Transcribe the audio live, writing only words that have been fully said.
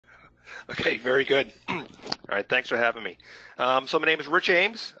Okay, very good. All right, thanks for having me. So my name is Rich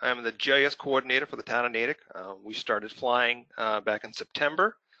Ames. I'm the GIS coordinator for the town of Natick. We started flying back in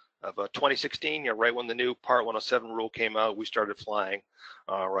September of 2016, right when the new Part 107 rule came out. We started flying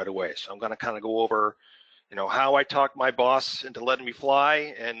right away. So I'm going to kind of go over, how I talked my boss into letting me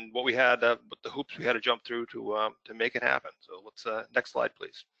fly and what we had, the hoops we had to jump through to make it happen. So let's next slide,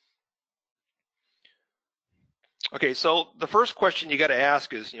 please. Okay, so the first question you got to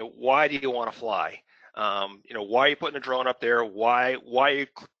ask is, why do you want to fly? Why are you putting a drone up there? Why are you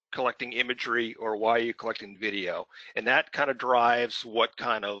collecting imagery, or why are you collecting video? And that kind of drives what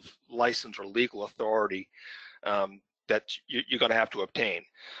kind of license or legal authority that you're going to have to obtain.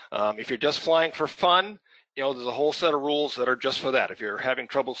 If you're just flying for fun, there's a whole set of rules that are just for that. If you're having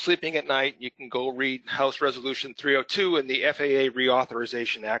trouble sleeping at night, you can go read House Resolution 302 and the FAA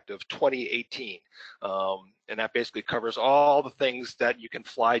Reauthorization Act of 2018. And that basically covers all the things that you can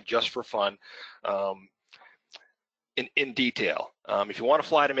fly just for fun in detail. If you want to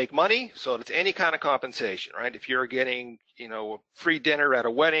fly to make money, so it's any kind of compensation, right? If you're getting, a free dinner at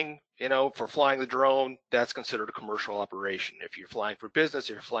a wedding, for flying the drone, that's considered a commercial operation. If you're flying for business,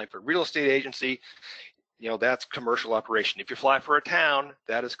 if you're flying for a real estate agency, that's commercial operation. If you fly for a town,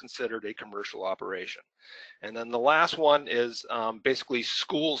 that is considered a commercial operation. And then the last one is basically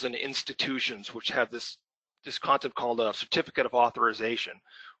schools and institutions, which have this concept called a certificate of authorization,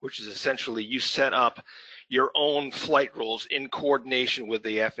 which is essentially you set up your own flight rules in coordination with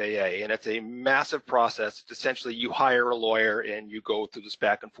the FAA. And it's a massive process. It's essentially you hire a lawyer and you go through this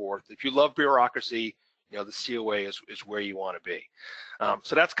back and forth. If you love bureaucracy, the COA is where you want to be.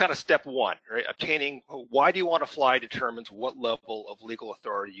 So that's kind of step one, right? Obtaining, why do you want to fly determines what level of legal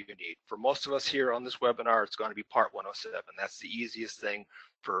authority you need. For most of us here on this webinar, it's going to be Part 107. That's the easiest thing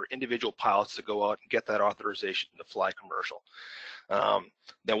for individual pilots to go out and get that authorization to fly commercial.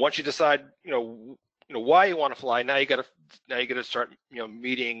 Then once you decide, why you want to fly, now you got to start,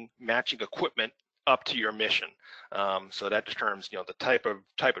 matching equipment up to your mission. So that determines, the type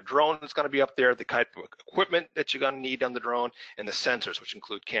of drone that's going to be up there, the type of equipment that you're going to need on the drone, and the sensors, which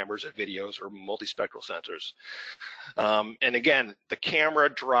include cameras or videos or multispectral sensors. And again, the camera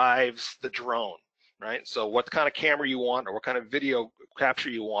drives the drone, right? So what kind of camera you want or what kind of video capture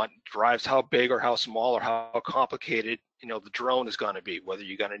you want drives how big or how small or how complicated the drone is going to be, whether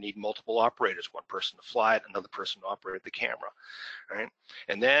you're going to need multiple operators, one person to fly it, another person to operate the camera, right?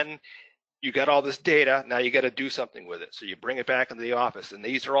 And then you got all this data, now you got to do something with it. So you bring it back into the office, and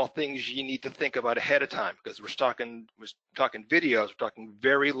these are all things you need to think about ahead of time, because we're talking videos, we're talking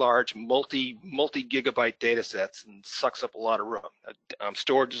very large multi-gigabyte data sets, and sucks up a lot of room.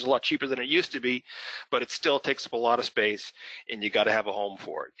 Storage is a lot cheaper than it used to be, but it still takes up a lot of space, and you got to have a home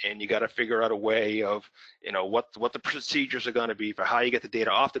for it. And you got to figure out a way of, what the procedures are going to be for how you get the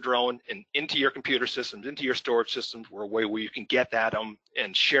data off the drone and into your computer systems, into your storage systems, where a way where you can get that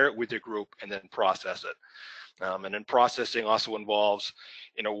and share it with your group and then process it. And then processing also involves,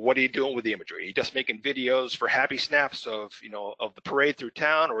 what are you doing with the imagery? Are you just making videos for happy snaps of, of the parade through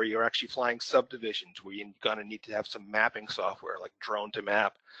town, or you're actually flying subdivisions where you're gonna need to have some mapping software like Drone to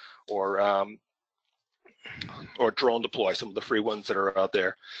Map or Drone Deploy, some of the free ones that are out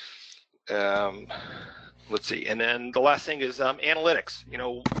there. Let's see, and then the last thing is analytics.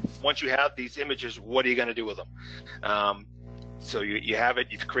 Once you have these images, what are you gonna do with them? So you have it,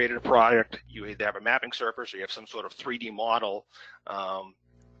 you've created a product, you either have a mapping surface or you have some sort of 3D model.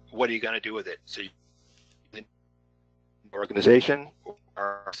 What are you going to do with it? So the organization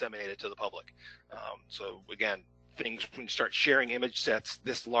or disseminate it to the public. So again, things, when you start sharing image sets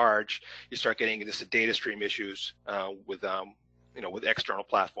this large, you start getting into the data stream issues with external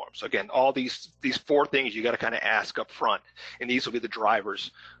platforms. So again, all these four things you got to kind of ask up front, and these will be the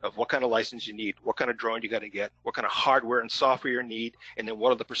drivers of what kind of license you need, what kind of drone you got to get, what kind of hardware and software you need, and then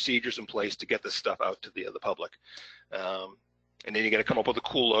what are the procedures in place to get this stuff out to the public. And then you got to come up with a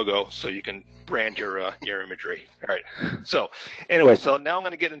cool logo so you can brand your imagery. All right. So anyway, so now I'm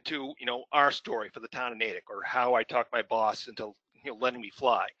going to get into our story for the town of Natick, or how I talked my boss into letting me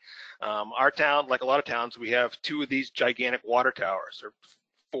fly. Our town, like a lot of towns, we have two of these gigantic water towers. They're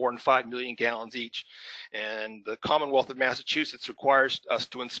 4 and 5 million gallons each, and the Commonwealth of Massachusetts requires us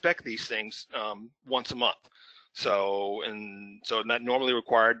to inspect these things once a month. So not normally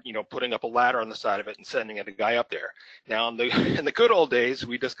required, putting up a ladder on the side of it and sending a guy up there. Now in the good old days,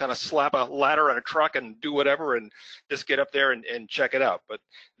 we just kind of slap a ladder on a truck and do whatever and just get up there and check it out. But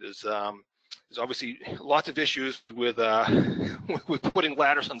there's obviously lots of issues with with putting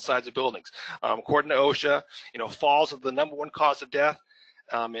ladders on sides of buildings. According to OSHA, falls are the #1 cause of death.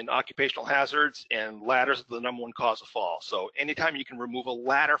 in occupational hazards, and ladders are the #1 cause of fall. So anytime you can remove a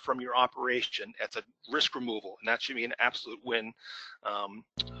ladder from your operation, that's a risk removal, and that should be an absolute win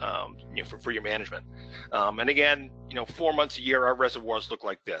for your management. And again, 4 months a year, our reservoirs look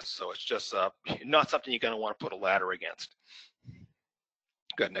like this. So it's just not something you're going to want to put a ladder against.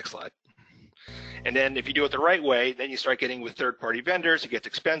 Go ahead, next slide. And then if you do it the right way, then you start getting with third-party vendors. It gets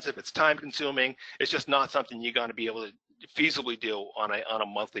expensive. It's time-consuming. It's just not something you're going to be able to feasibly do on a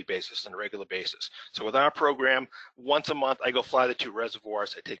monthly basis, on a regular basis. So with our program, once a month, I go fly the 2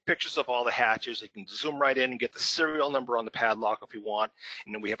 reservoirs. I take pictures of all the hatches. You can zoom right in and get the serial number on the padlock if you want.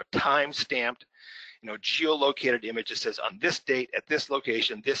 And then we have a time-stamped, geolocated image that says, on this date, at this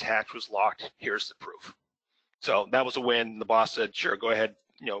location, this hatch was locked. Here's the proof. So that was a win. The boss said, sure, go ahead,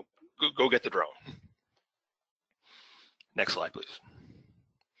 go get the drone. Next slide, please.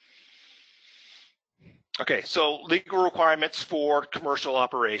 Okay, so legal requirements for commercial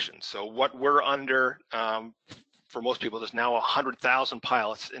operations. So what we're under, for most people, there's now 100,000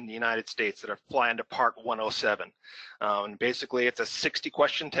 pilots in the United States that are flying to Part 107. And basically, it's a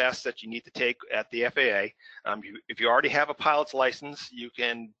 60-question test that you need to take at the FAA. If you already have a pilot's license, you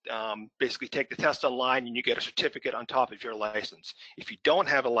can basically take the test online and you get a certificate on top of your license. If you don't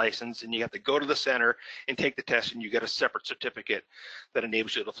have a license, then you have to go to the center and take the test, and you get a separate certificate that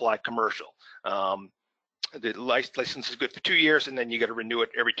enables you to fly commercial. The license is good for 2 years, and then you got to renew it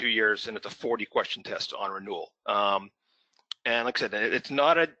every 2 years, and it's a 40-question test on renewal. And like I said, it's a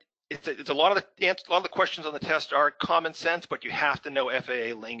lot of the questions on the test are common sense, but you have to know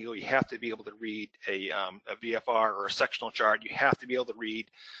FAA lingo. You have to be able to read a VFR or a sectional chart. You have to be able to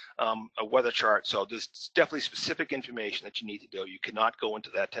read a weather chart. So there's definitely specific information that you need to do. You cannot go into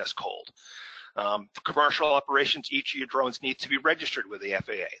that test cold. For commercial operations, each of your drones needs to be registered with the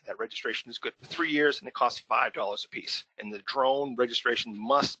FAA. That registration is good for 3 years, and it costs $5 a piece. And the drone registration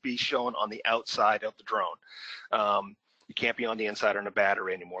must be shown on the outside of the drone. You can't be on the inside on a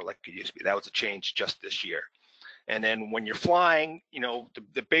battery anymore like it used to be. That was a change just this year. And then when you're flying,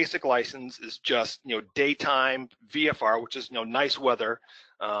 the basic license is just, daytime VFR, which is, nice weather,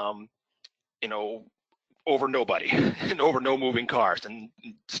 over nobody and over no moving cars and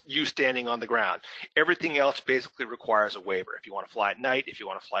you standing on the ground. Everything else basically requires a waiver. If you want to fly at night, if you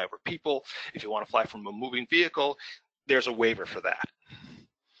want to fly over people, if you want to fly from a moving vehicle, there's a waiver for that.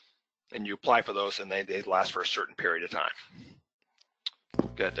 And you apply for those, and they last for a certain period of time.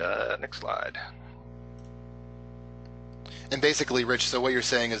 Good. Next slide. And basically, Rich, so what you're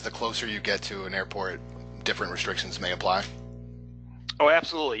saying is the closer you get to an airport, different restrictions may apply? Oh,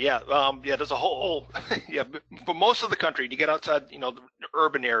 absolutely. Yeah. There's a whole, for most of the country, to get outside, the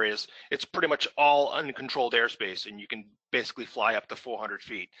urban areas, it's pretty much all uncontrolled airspace, and you can basically fly up to 400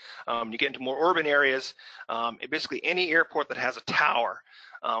 feet. You get into more urban areas, basically any airport that has a tower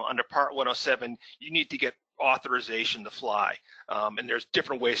under Part 107, you need to get authorization to fly. And there's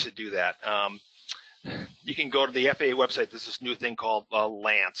different ways to do that. You can go to the FAA website. There's this new thing called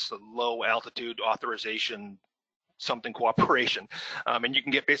LAANC, the Low Altitude Authorization something cooperation, and you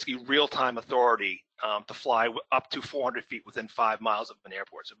can get basically real-time authority to fly up to 400 feet within 5 miles of an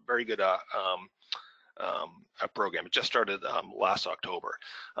airport. It's a very good program. It just started last October.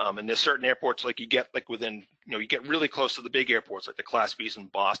 And there's certain airports like you get within, you get really close to the big airports like the Class Bs in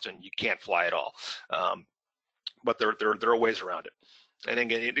Boston, you can't fly at all. But there are ways around it. And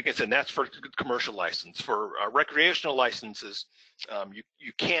again, like I said, that's for commercial license. For recreational licenses,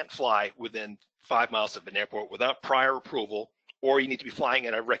 you can't fly within 5 miles of an airport without prior approval, or you need to be flying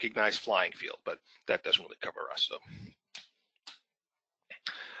in a recognized flying field, but that doesn't really cover us.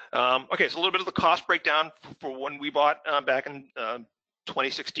 So, okay, so a little bit of the cost breakdown for when we bought back in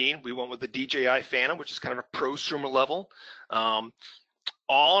 2016. We went with the DJI Phantom, which is kind of a prosumer level.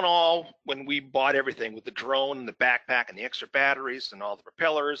 All in all, when we bought everything with the drone and the backpack and the extra batteries and all the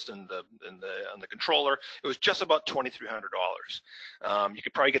propellers and the controller, it was just about $2,300. You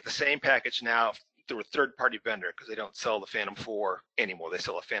could probably get the same package now through a third-party vendor because they don't sell the Phantom 4 anymore. They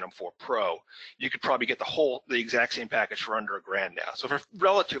sell a Phantom 4 Pro. You could probably get the exact same package for under $1,000 now. So for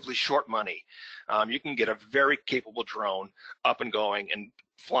relatively short money, you can get a very capable drone up and going and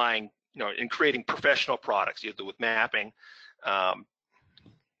flying, and creating professional products, either with mapping.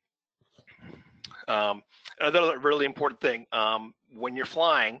 Another really important thing, when you're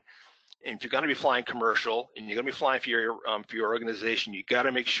flying, and if you're going to be flying commercial and you're going to be flying for your organization, you got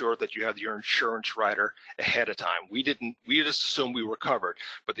to make sure that you have your insurance rider ahead of time. We just assumed we were covered,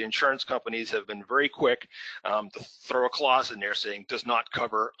 but the insurance companies have been very quick to throw a clause in there saying does not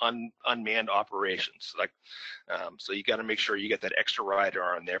cover unmanned operations. So you got to make sure you get that extra rider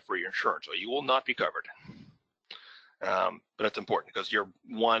on there for your insurance, or you will not be covered. But it's important because you're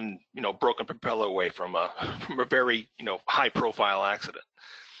one, broken propeller away from a very, high-profile accident.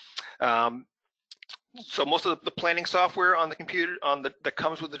 So most of the planning software on the computer that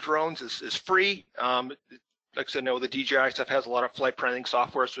comes with the drones is free. Like I said, the DJI stuff has a lot of flight planning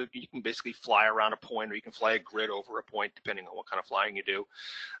software, so you can basically fly around a point, or you can fly a grid over a point, depending on what kind of flying you do.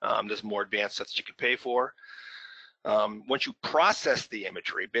 There's more advanced sets you can pay for. Once you process the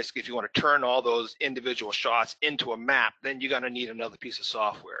imagery, basically if you want to turn all those individual shots into a map, then you're going to need another piece of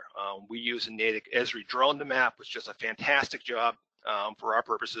software. We use a native Esri drone to map, which does a fantastic job for our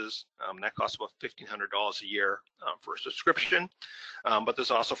purposes. That costs about $1,500 a year for a subscription, but there's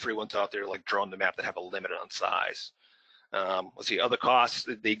also free ones out there like Drone to Map that have a limit on size. Let's see, other costs.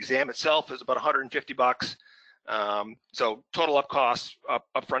 The exam itself is about $150. So total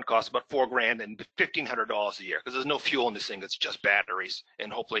upfront cost about $4,000 and $1,500 a year, because there's no fuel in this thing. It's just batteries,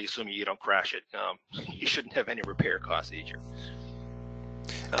 and hopefully, assuming you don't crash it, you shouldn't have any repair costs each year.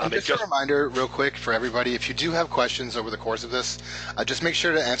 Just a reminder, real quick, for everybody: if you do have questions over the course of this, just make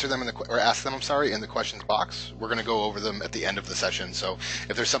sure to answer them or ask them. In the questions box. We're going to go over them at the end of the session. So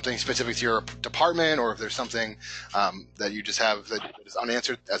if there's something specific to your department, or if there's something that you just have that is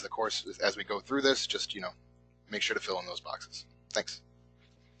unanswered as we go through this, just make sure to fill in those boxes. Thanks.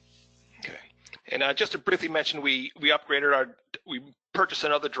 Okay. And just to briefly mention, we purchased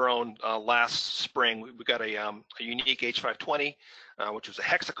another drone last spring. We got a unique H520, which was a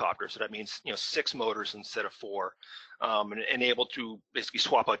hexacopter. So that means 6 motors instead of 4, and able to basically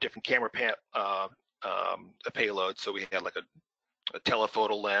swap out different camera payloads. So we had like a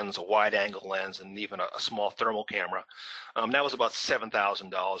telephoto lens, a wide-angle lens, and even a small thermal camera. That was about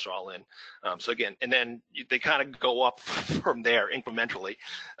 $7,000 all in. So again, and then they kind of go up from there incrementally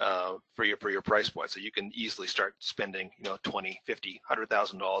for your price point. So you can easily start spending, $20,000, $50,000,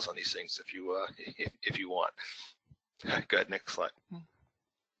 $100,000 on these things if you want. Go ahead, next slide.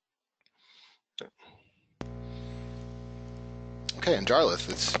 Okay, and Jarlath,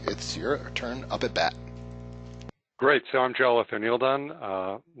 it's your turn up at bat. Great. So I'm Jarlath O'Neil.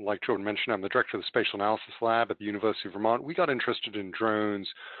 Like Jordan mentioned, I'm the director of the Spatial Analysis Lab at the University of Vermont. We got interested in drones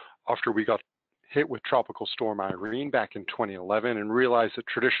after we got hit with Tropical Storm Irene back in 2011 and realized that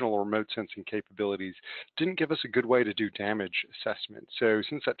traditional remote sensing capabilities didn't give us a good way to do damage assessment. So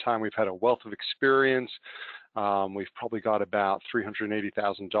since that time, we've had a wealth of experience. We've probably got about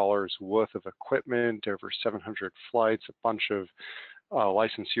 $380,000 worth of equipment, over 700 flights, a bunch of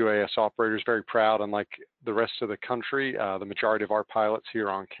licensed UAS operators. Very proud. Unlike the rest of the country, the majority of our pilots here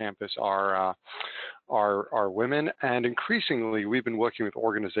on campus are women, and increasingly we've been working with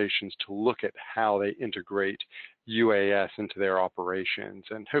organizations to look at how they integrate UAS into their operations.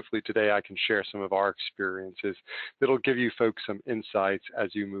 And hopefully today I can share some of our experiences that'll give you folks some insights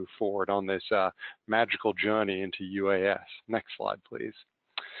as you move forward on this magical journey into UAS. Next slide, please.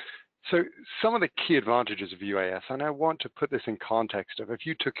 So some of the key advantages of UAS, and I want to put this in context of if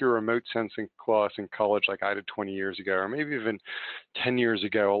you took your remote sensing class in college like I did 20 years ago, or maybe even 10 years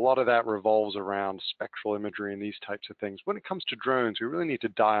ago, a lot of that revolves around spectral imagery and these types of things. When it comes to drones, we really need to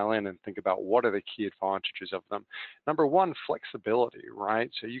dial in and think about what are the key advantages of them. Number one, flexibility, right?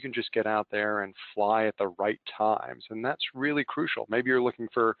 So you can just get out there and fly at the right times, and that's really crucial. Maybe you're looking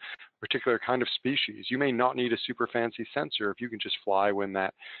for a particular kind of species. You may not need a super fancy sensor if you can just fly when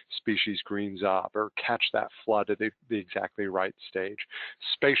that species greens up, or catch that flood at the exactly right stage.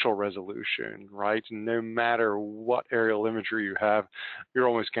 Spatial resolution, right? No matter what aerial imagery you have, you're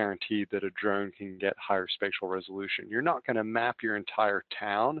almost guaranteed that a drone can get higher spatial resolution. You're not going to map your entire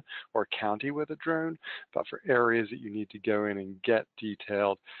town or county with a drone, but for areas that you need to go in and get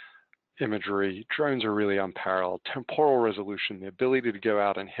detailed imagery, drones are really unparalleled. Temporal resolution, the ability to go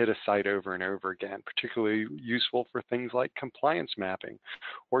out and hit a site over and over again, particularly useful for things like compliance mapping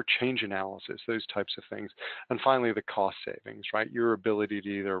or change analysis, those types of things. And finally, the cost savings, right? Your ability to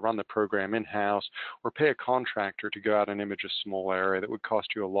either run the program in-house or pay a contractor to go out and image a small area that would cost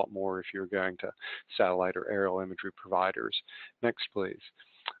you a lot more if you're going to satellite or aerial imagery providers. Next, please.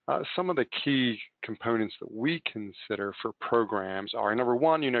 Some of the key components that we consider for programs are, number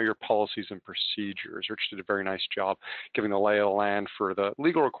one, your policies and procedures. Rich did a very nice job giving the lay of the land for the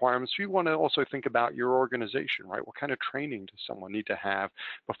legal requirements. You want to also think about your organization, right? What kind of training does someone need to have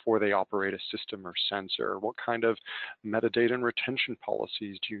before they operate a system or sensor? What kind of metadata and retention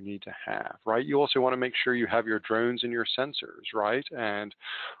policies do you need to have, right? You also want to make sure you have your drones and your sensors, right? And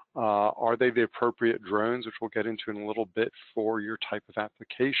are they the appropriate drones, which we'll get into in a little bit, for your type of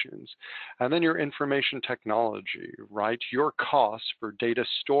application? operations. And then your information technology, right? Your costs for data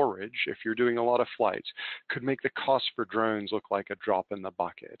storage, if you're doing a lot of flights, could make the cost for drones look like a drop in the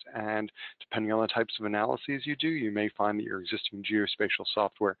bucket. And depending on the types of analyses you do, you may find that your existing geospatial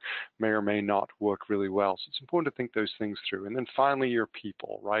software may or may not work really well. So it's important to think those things through. And then finally, your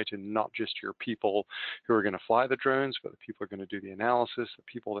people, right? And not just your people who are going to fly the drones, but the people who are going to do the analysis, the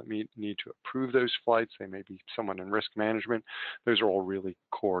people that need to approve those flights. They may be someone in risk management. Those are all really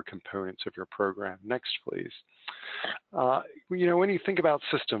core components of your program. Next, please. When you think about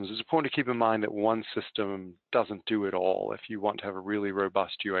systems, it's important to keep in mind that one system doesn't do it all. If you want to have a really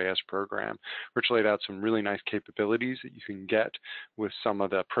robust UAS program, Rich laid out some really nice capabilities that you can get with some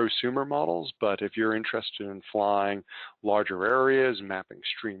of the prosumer models, but if you're interested in flying larger areas, mapping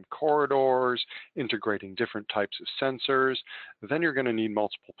stream corridors, integrating different types of sensors, then you're going to need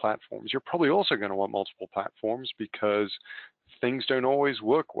multiple platforms. You're probably also going to want multiple platforms because things don't always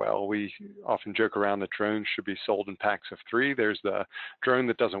work well. We often joke around that drones should be sold in packs of 3. There's the drone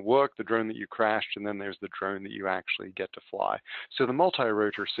that doesn't work, the drone that you crashed, and then there's the drone that you actually get to fly. So the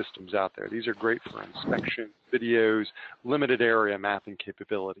multi-rotor systems out there, these are great for inspection, videos, limited area mapping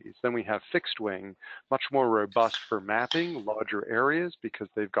capabilities. Then we have fixed wing, much more robust for mapping larger areas because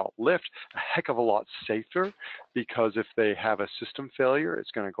they've got lift, a heck of a lot safer because if they have a system failure,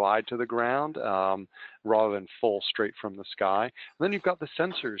 it's going to glide to the ground rather than fall straight from the sky. And then you've got the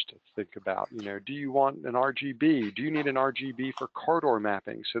sensors to think about. Do you want an RGB? Do you need an RGB for corridor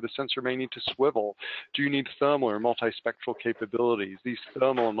mapping? So the sensor may need to swivel. Do you need thermal or multispectral capabilities? These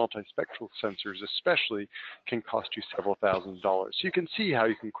thermal and multispectral sensors especially can cost you several $1,000s. So you can see how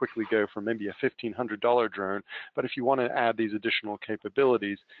you can quickly go from maybe a $1,500 drone, but if you want to add these additional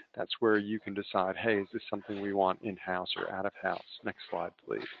capabilities, that's where you can decide, hey, is this something we want in-house or out-of-house? Next slide,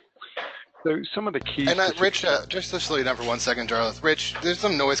 please. So some of the keys. And Rich, just to slow you down for 1 second, Jarlath. Rich, there's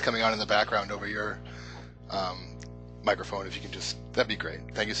some noise coming on in the background over your microphone. If you can that'd be great.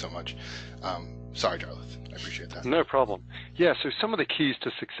 Thank you so much. Sorry, Jarlath. I appreciate that. No problem. Yeah, so some of the keys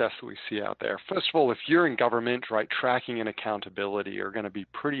to success that we see out there. First of all, if you're in government, right, tracking and accountability are going to be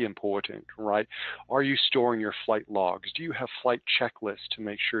pretty important, right? Are you storing your flight logs? Do you have flight checklists to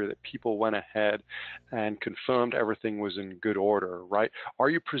make sure that people went ahead and confirmed everything was in good order, right? Are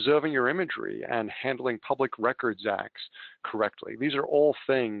you preserving your imagery and handling public records acts correctly? These are all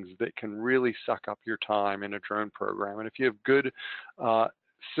things that can really suck up your time in a drone program. And if you have good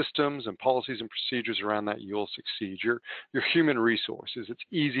systems and policies and procedures around that, you'll succeed. Your human resources. It's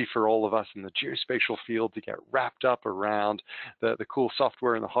easy for all of us in the geospatial field to get wrapped up around the cool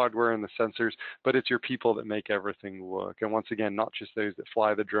software and the hardware and the sensors, but it's your people that make everything work. And once again, not just those that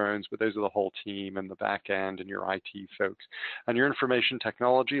fly the drones, but those are the whole team and the back end and your IT folks. And your information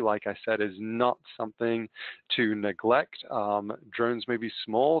technology, like I said, is not something to neglect. Drones may be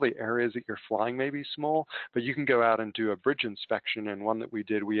small, the areas that you're flying may be small, but you can go out and do a bridge inspection, and one that we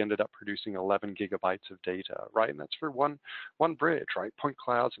we ended up producing 11 gigabytes of data, right? And that's for one bridge, right? Point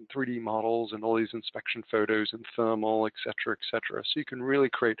clouds and 3D models and all these inspection photos and thermal, et cetera, et cetera. So you can really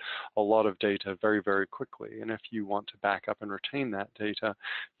create a lot of data very, very quickly. And if you want to back up and retain that data,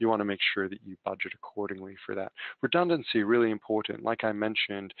 you want to make sure that you budget accordingly for that. Redundancy, really important. Like I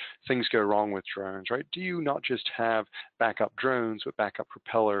mentioned, things go wrong with drones, right? Do you not just have backup drones with backup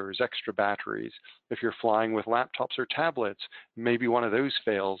propellers, extra batteries? If you're flying with laptops or tablets, maybe one of those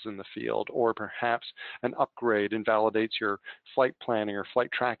fails in the field, or perhaps an upgrade invalidates your flight planning or flight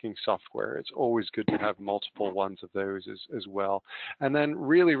tracking software. It's always good to have multiple ones of those as well. And then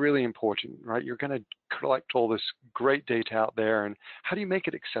really, really important, right? You're going to collect all this great data out there, and how do you make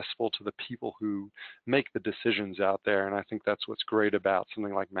it accessible to the people who make the decisions out there? And I think that's what's great about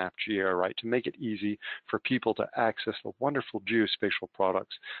something like MapGeo, right? To make it easy for people to access the wonderful geospatial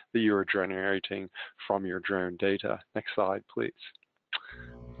products that you are generating from your drone data. Next slide, please.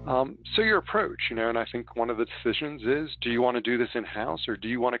 So your approach, and I think one of the decisions is, do you want to do this in-house or do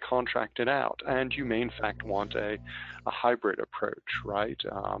you want to contract it out? And you may in fact want a hybrid approach, right?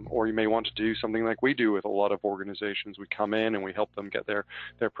 Or you may want to do something like we do with a lot of organizations. We come in and we help them get their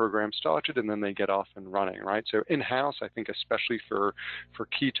program started, and then they get off and running, right? So in-house, I think especially for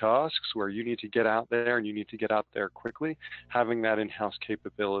key tasks where you need to get out there and you need to get out there quickly, having that in-house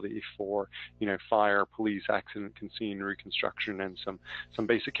capability for, fire, police, accident scene reconstruction, and some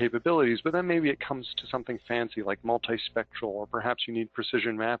basic basic capabilities, but then maybe it comes to something fancy like multispectral, or perhaps you need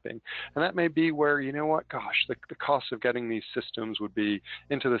precision mapping. And that may be where, you know what, gosh, the cost of getting these systems would be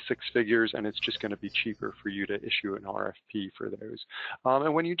into the 6 figures, and it's just going to be cheaper for you to issue an RFP for those.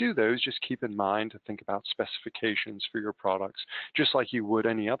 And when you do those, just keep in mind to think about specifications for your products, just like you would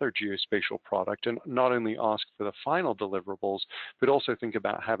any other geospatial product, and not only ask for the final deliverables, but also think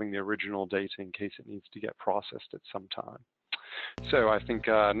about having the original data in case it needs to get processed at some time. So I think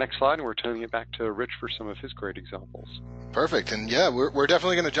next slide, and we're turning it back to Rich for some of his great examples. Perfect. And yeah, we're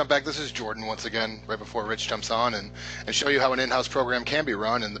definitely going to jump back. This is Jordan once again, right before Rich jumps on, and show you how an in-house program can be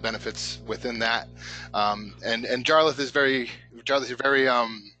run and the benefits within that. And Jarlath is very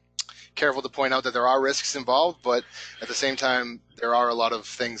careful to point out that there are risks involved, but at the same time, there are a lot of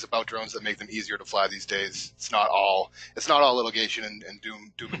things about drones that make them easier to fly these days. It's not all litigation and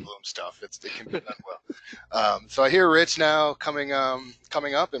doom and gloom stuff. It can be done well. So I hear Rich now coming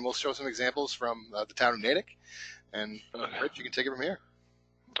up, and we'll show some examples from the town of Natick. And Rich, you can take it from here.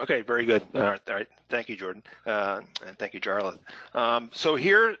 Okay, very good. All right. Thank you, Jordan, and thank you, Jarlath. So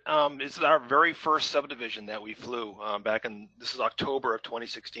here is our very first subdivision that we flew back in, this is October of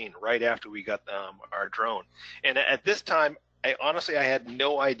 2016, right after we got our drone. And at this time, I had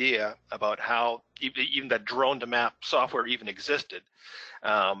no idea about how even that drone to map software even existed,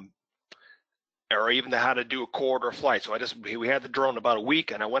 or even how to do a corridor flight. So we had the drone about a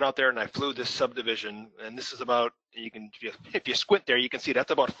week, and I went out there and I flew this subdivision, and this is about, if you squint there, you can see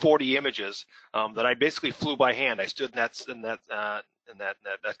that's about 40 images that I basically flew by hand. I stood in that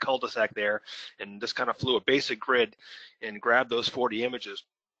cul-de-sac there, and just kind of flew a basic grid and grabbed those 40 images,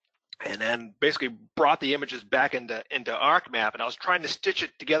 and then basically brought the images back into ArcMap, and I was trying to stitch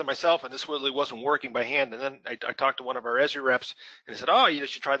it together myself, and this really wasn't working by hand. And then I talked to one of our Esri reps, and he said, "Oh, you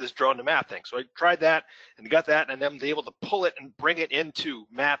should try this drone to map thing." So I tried that and got that, and then was able to pull it and bring it into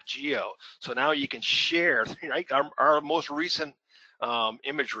Map Geo. So now you can share, right? Our most recent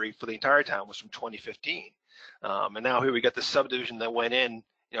imagery for the entire town was from 2015, and now here we got the subdivision that went in,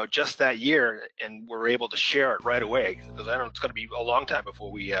 just that year, and we're able to share it right away, because I know it's going to be a long time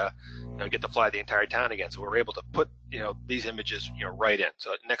before we get to fly the entire town again. So we're able to put these images right in.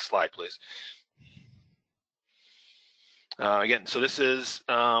 So next slide, please. Again, so this is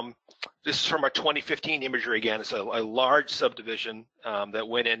from our 2015 imagery. Again, it's a large subdivision that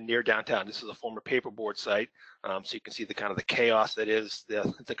went in near downtown. This is a former paperboard site, so you can see the kind of the chaos that is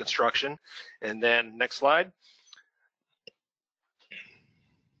the construction. And then next slide.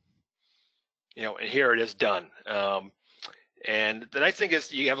 And here it is done. And the nice thing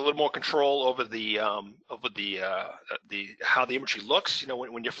is you have a little more control over how the imagery looks.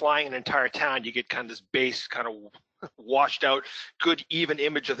 When you're flying an entire town, you get kind of this base, kind of washed out, good even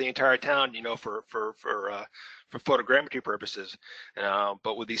image of the entire town. For photogrammetry purposes.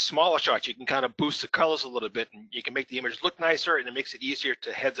 But with these smaller shots, you can kind of boost the colors a little bit, and you can make the image look nicer, and it makes it easier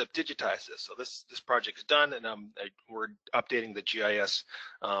to heads-up digitize this. So this project is done, and we're updating the GIS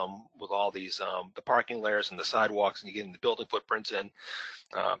with all these the parking layers and the sidewalks, and you're getting the building footprints in.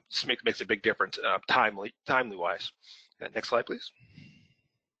 This makes a big difference timely-wise. Next slide, please.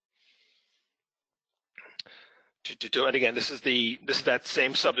 And again, this is that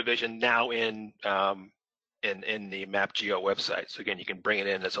same subdivision now in the Map Geo website. So again, you can bring it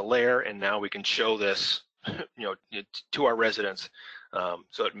in as a layer, and now we can show this, to our residents,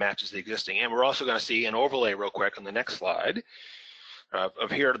 so it matches the existing. And we're also going to see an overlay real quick on the next slide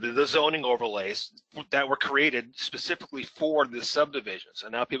of here the zoning overlays that were created specifically for this subdivision. So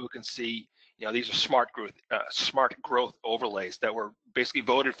now people can see, these are smart growth overlays that were basically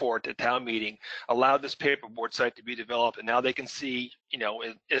voted for at the town meeting, allowed this paperboard site to be developed, and now they can see,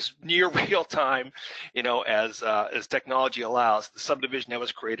 as near real time, as technology allows, the subdivision that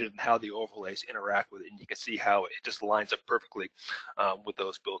was created and how the overlays interact with it, and you can see how it just lines up perfectly with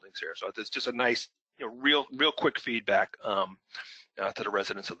those buildings here. So it's just a nice, real quick feedback to the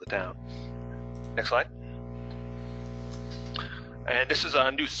residents of the town. Next slide. And this is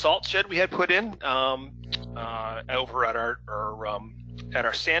a new salt shed we had put in over at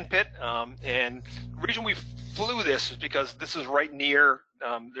our sand pit. And the reason we flew this is because this is right near.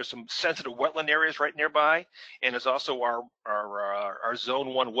 There's some sensitive wetland areas right nearby, and there's also our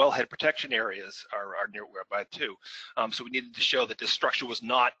Zone 1 wellhead protection areas are nearby too. So we needed to show that this structure was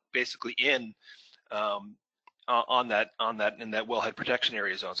not basically in in that wellhead protection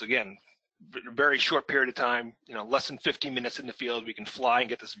area zone. So again, very short period of time, less than 15 minutes in the field, we can fly and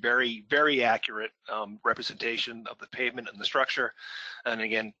get this very, very accurate representation of the pavement and the structure, and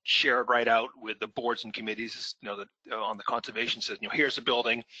again, share it right out with the boards and committees, on the conservation system. Here's the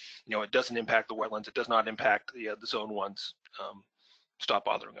building, it doesn't impact the wetlands, it does not impact the Zone 1's stop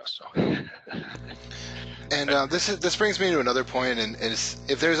bothering us. So. And this brings me to another point, and is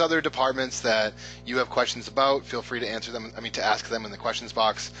if there's other departments that you have questions about, feel free to answer them. I mean, to ask them in the questions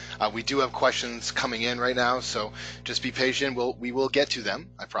box. We do have questions coming in right now, so just be patient. We will get to them,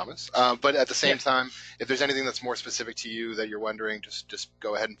 I promise. But at the same time, if there's anything that's more specific to you that you're wondering, just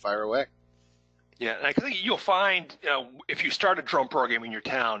go ahead and fire away. Yeah, and I think you'll find, if you start a drone program in your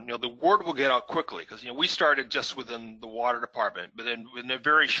town, the word will get out quickly, because we started just within the water department, but then in a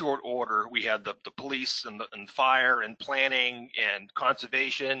very short order we had the police and fire and planning and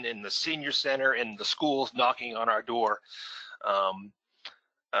conservation and the senior center and the schools knocking on our door, to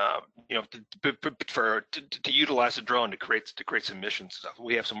utilize the drone to create some mission stuff.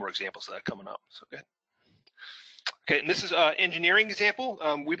 We have some more examples of that coming up. So good. Okay, and this is an engineering example.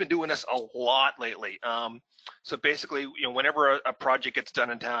 We've been doing this a lot lately. So basically, whenever a project gets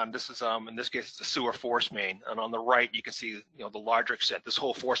done in town, this is in this case it's a sewer force main, and on the right you can see the larger extent. This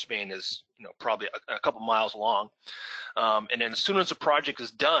whole force main is probably a couple miles long, and then as soon as the project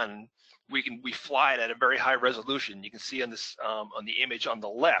is done, we fly it at a very high resolution. You can see on this on the image on the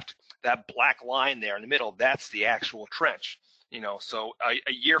left, that black line there in the middle, that's the actual trench. So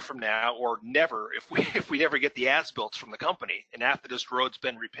a year from now, or never, if we never get the as-built from the company, and after this road's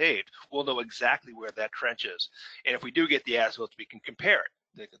been repaved, we'll know exactly where that trench is. And if we do get the as-built, we can compare it.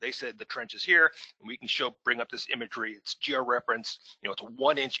 They said the trench is here, and we can bring up this imagery. It's geo-reference. It's a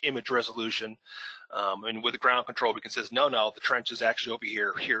 1-inch image resolution, and with the ground control, we can say, no, the trench is actually over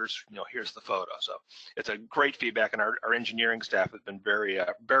here. Here's the photo. So it's a great feedback, and our engineering staff has been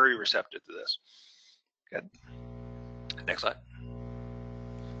very receptive to this. Good. Next slide.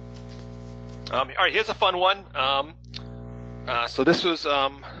 All right, here's a fun one. So this was a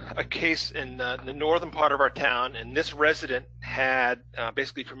case in the northern part of our town, and this resident had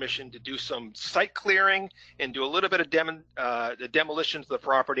basically permission to do some site clearing and do a little bit of the demolition of the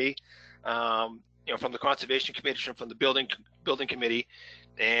property, from the conservation commission, from the building committee.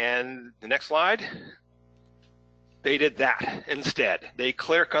 And the next slide. They did that instead. They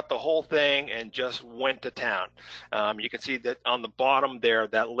clear cut the whole thing and just went to town. You can see that on the bottom there,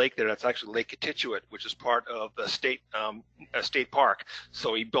 that lake there, that's actually Lake Contituate, which is part of the state park.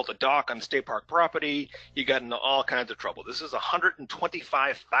 So he built a dock on the state park property. He got into all kinds of trouble. This is a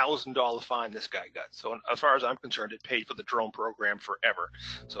 $125,000 fine this guy got. So as far as I'm concerned, it paid for the drone program forever.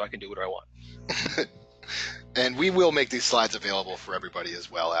 So I can do what I want. And we will make these slides available for everybody as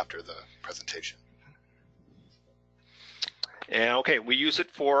well after the presentation. And okay, we use it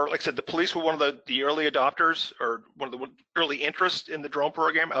for, like I said, the police were one of the early adopters, or one of the early interests in the drone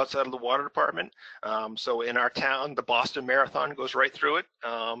program outside of the water department. So in our town, the Boston Marathon goes right through it.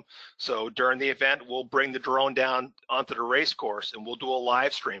 So during the event, we'll bring the drone down onto the race course, and we'll do a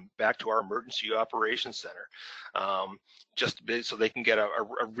live stream back to our emergency operations center, just so they can get a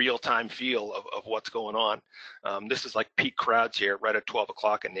real-time feel of what's going on. This is like peak crowds here, right at 12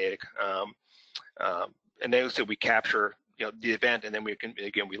 o'clock in Natick. And then we capture the event, and then we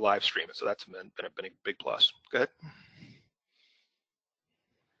live stream it. So that's been a big plus. Go ahead.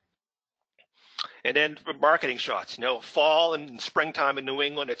 And then for marketing shots, fall and springtime in New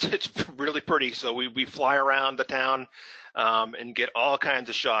England, it's really pretty. So we fly around the town and get all kinds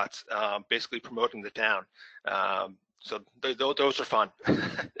of shots, basically promoting the town. So those are fun,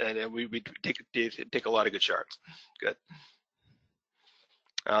 and we take a lot of good shots. Good.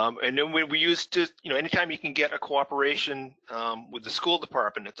 And then we used to, anytime you can get a cooperation with the school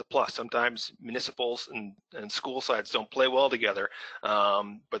department, it's a plus. Sometimes municipals and school sides don't play well together,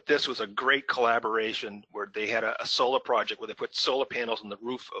 but this was a great collaboration where they had a solar project where they put solar panels on the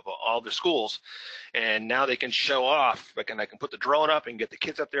roof of all their schools, and now they can show off. I can put the drone up and get the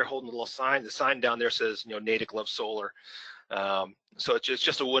kids up there holding a little sign. The sign down there says, Natick loves solar. So it's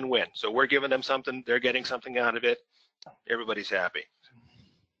just a win-win. So we're giving them something, they're getting something out of it. Everybody's happy.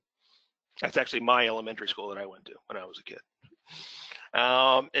 That's actually my elementary school that I went to when I was a kid.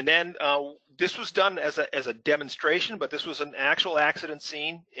 And then this was done as a demonstration, but this was an actual accident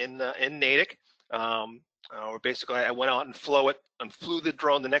scene in Natick. Where basically I went out and flew the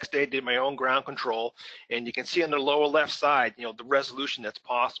drone the next day, did my own ground control, and you can see on the lower left side, the resolution that's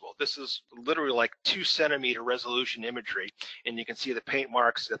possible. This is literally like 2 centimeter resolution imagery, and you can see the paint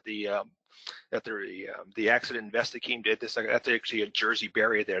marks that the accident investigator team did. That's actually a Jersey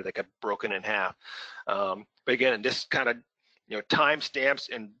barrier there that got broken in half. But again, this kind of time stamps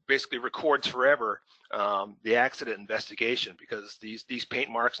and basically records forever the accident investigation, because these paint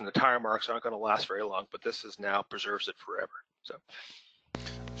marks and the tire marks aren't going to last very long, but this now preserves it forever. So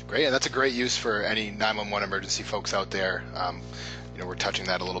great, and that's a great use for any 911 emergency folks out there. We're touching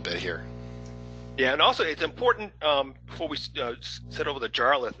that a little bit here. Yeah, and also it's important before we set over the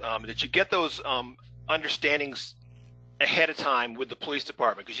Jarlath that you get those understandings ahead of time with the police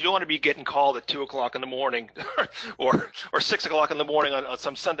department, because you don't want to be getting called at 2 o'clock in the morning or 6 o'clock in the morning on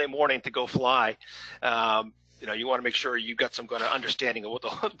some Sunday morning to go fly. You know, you want to make sure you got some kind of understanding of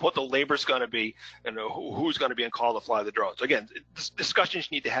what the labor's going to be and who's going to be on call to fly the drone. So again, discussions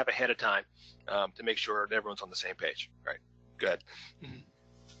you need to have ahead of time to make sure that everyone's on the same page. Right. Good.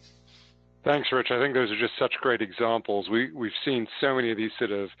 Thanks, Rich. I think those are just such great examples. We've seen so many of these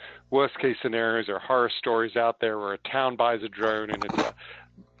sort of worst case scenarios or horror stories out there where a town buys a drone and it's a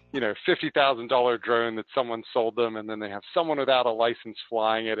 $50,000 drone that someone sold them, and then they have someone without a license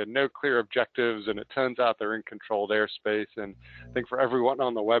flying it and no clear objectives, and it turns out they're in controlled airspace. And I think for everyone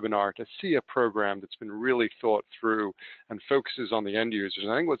on the webinar to see a program that's been really thought through and focuses on the end users.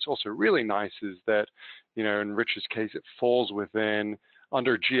 And I think what's also really nice is that, in Rich's case, it falls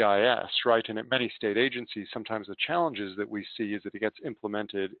under GIS, right? And at many state agencies, sometimes the challenges that we see is that it gets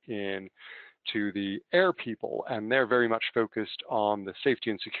implemented to the air people, and they're very much focused on the safety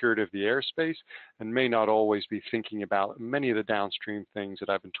and security of the airspace and may not always be thinking about many of the downstream things that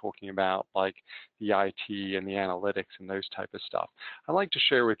I've been talking about, like the IT and the analytics and those type of stuff. I'd like to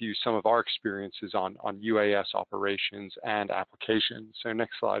share with you some of our experiences on UAS operations and applications. So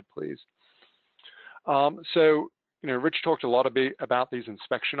next slide, please. Rich talked a lot about these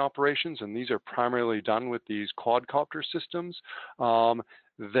inspection operations, and these are primarily done with these quadcopter systems.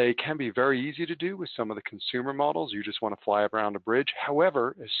 They can be very easy to do with some of the consumer models. You just want to fly around a bridge.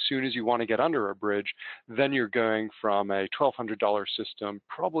 However, as soon as you want to get under a bridge, then you're going from a $1,200 system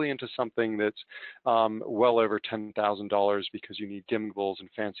probably into something that's well over $10,000 because you need gimbals and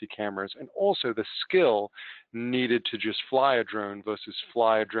fancy cameras, and also the skill needed to just fly a drone versus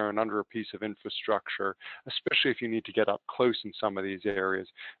fly a drone under a piece of infrastructure, especially if you need to get up close in some of these areas,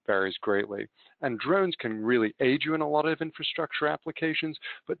 varies greatly. And drones can really aid you in a lot of infrastructure applications,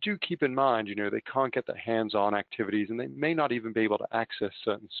 but do keep in mind, they can't get the hands-on activities, and they may not even be able to access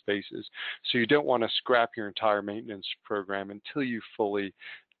certain spaces. So you don't want to scrap your entire maintenance program until you fully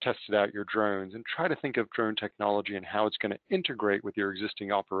tested out your drones, and try to think of drone technology and how it's going to integrate with your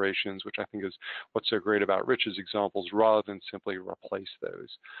existing operations, which I think is what's so great about Rich's examples, rather than simply replace those.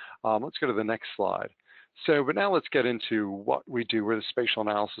 Let's go to the next slide. But now let's get into what we do. We're the Spatial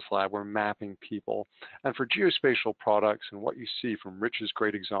Analysis Lab. We're mapping people. And for geospatial products, and what you see from Rich's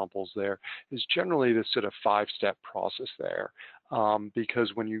great examples there, is generally this sort of 5-step process there.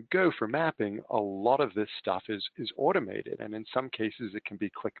 Because when you go for mapping, a lot of this stuff is automated, and in some cases it can be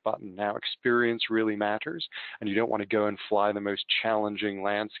click button. Now, experience really matters, and you don't want to go and fly the most challenging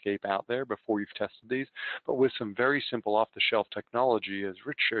landscape out there before you've tested these. But with some very simple off-the-shelf technology, as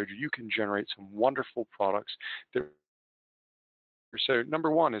Rich showed you, you can generate some wonderful products. So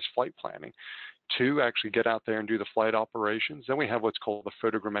number one is flight planning. 2, actually get out there and do the flight operations. Then we have what's called the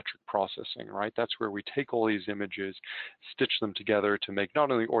photogrammetric processing, right? That's where we take all these images, stitch them together to make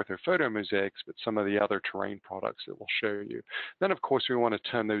not only orthophoto mosaics, but some of the other terrain products that we'll show you. Then, of course, we want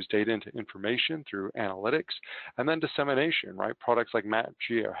to turn those data into information through analytics, and then dissemination, right? Products like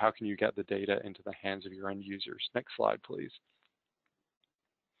MapGeo, how can you get the data into the hands of your end users? Next slide, please.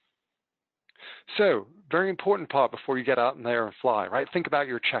 So, very important part before you get out in there and fly, right? Think about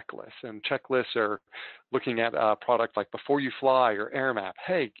your checklists, and checklists are looking at a product like before you fly or air map.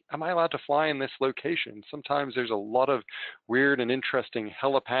 Hey, am I allowed to fly in this location? Sometimes there's a lot of weird and interesting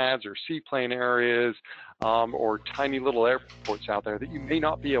helipads or seaplane areas or tiny little airports out there that you may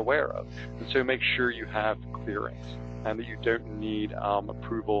not be aware of. And so make sure you have clearance, and that you don't need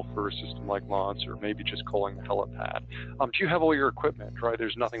approval for a system like launch, or maybe just calling the helipad. Do you have all your equipment, right?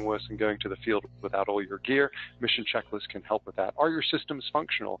 There's nothing worse than going to the field without all your gear. Mission checklists can help with that. Are your systems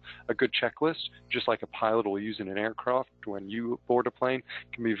functional? A good checklist, just like a pilot will use in an aircraft when you board a plane,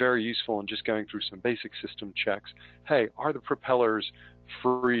 can be very useful in just going through some basic system checks. Hey, are the propellers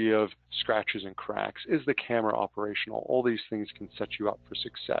free of scratches and cracks? Is the camera operational? All these things can set you up for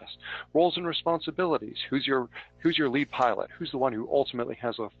success. Roles and responsibilities. Who's your lead pilot? Who's the one who ultimately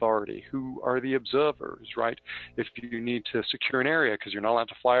has authority? Who are the observers, right? If you need to secure an area because you're not allowed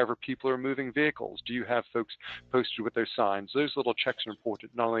to fly over people or moving vehicles, do you have folks posted with their signs? Those little checks are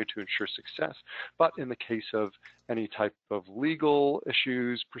important not only to ensure success, but in the case of any type of legal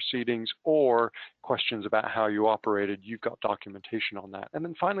issues, proceedings, or questions about how you operated, you've got documentation on that. And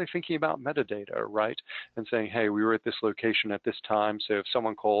then finally, thinking about metadata, right? And saying, hey, we were at this location at this time. So if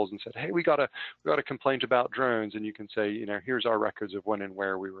someone calls and said, hey, we got a complaint about drones, and you can say, here's our records of when and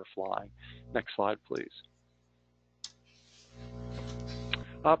where we were flying. Next slide, please.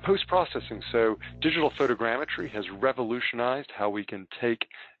 Post-processing. So digital photogrammetry has revolutionized how we can take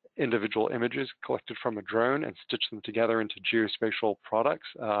individual images collected from a drone and stitch them together into geospatial products,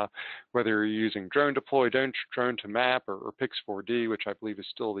 whether you're using drone deploy, drone to map, or Pix4D, which I believe is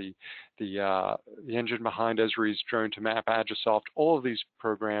still the engine behind Esri's drone to map, Agisoft. All of these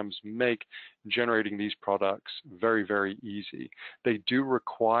programs make generating these products very, very easy. They do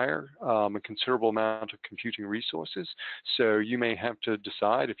require a considerable amount of computing resources, so you may have to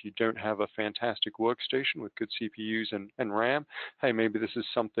decide, if you don't have a fantastic workstation with good CPUs and RAM, hey, maybe this is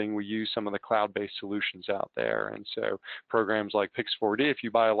something we use some of the cloud-based solutions out there. And so programs like Pix4D, if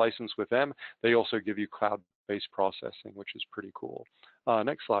you buy a license with them, they also give you cloud-based processing, which is pretty cool.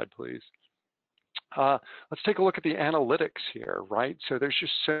 Next slide, please. Let's take a look at the analytics here, right? So there's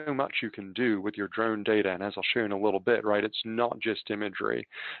just so much you can do with your drone data, and as I'll show you in a little bit, right, it's not just imagery.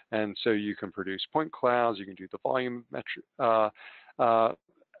 And so you can produce point clouds, you can do the volume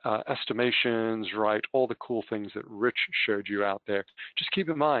estimations, right, all the cool things that Rich showed you out there. Just keep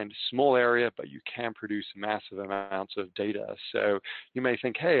in mind, small area, but you can produce massive amounts of data. So you may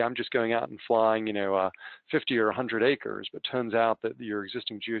think, hey, I'm just going out and flying, 50 or 100 acres, but turns out that your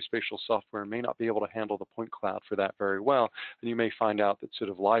existing geospatial software may not be able to handle the point cloud for that very well, and you may find out that sort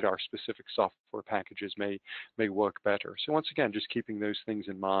of LiDAR-specific software packages may work better. So once again, just keeping those things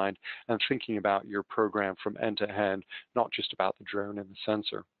in mind and thinking about your program from end to end, not just about the drone and the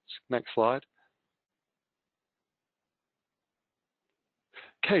sensor. Next slide.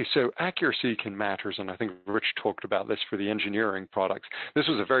 Okay, so accuracy can matter, and I think Rich talked about this for the engineering products. This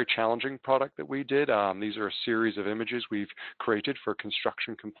was a very challenging product that we did. These are a series of images we've created for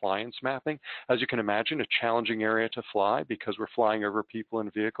construction compliance mapping. As you can imagine, a challenging area to fly because we're flying over people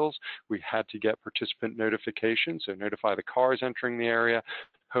and vehicles. We had to get participant notification, so notify the cars entering the area,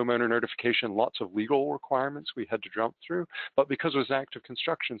 homeowner notification, lots of legal requirements we had to jump through. But because it was an active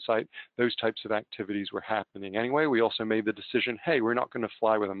construction site, those types of activities were happening anyway. We also made the decision, hey, we're not going to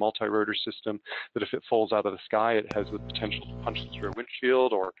fly with a multi-rotor system that if it falls out of the sky, it has the potential to punch through a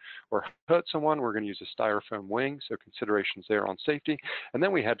windshield or hurt someone. We're going to use a styrofoam wing, so considerations there on safety. And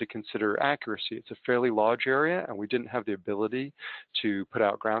then we had to consider accuracy. It's a fairly large area, and we didn't have the ability to put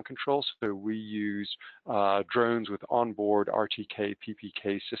out ground control, so we used drones with onboard RTK,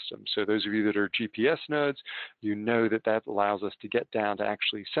 PPK systems. So those of you that are GPS nerds, you know that that allows us to get down to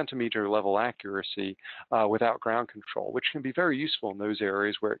actually centimeter level accuracy without ground control, which can be very useful in those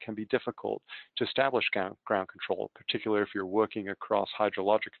areas where it can be difficult to establish ground control, particularly if you're working across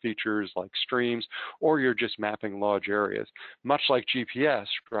hydrologic features like streams, or you're just mapping large areas. Much like GPS,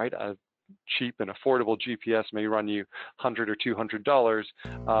 right? A cheap and affordable GPS may run you $100 or $200.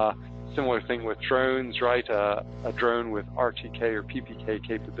 Similar thing with drones, right? A drone with RTK or PPK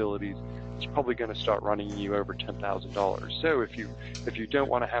capabilities is probably going to start running you over $10,000. So if you don't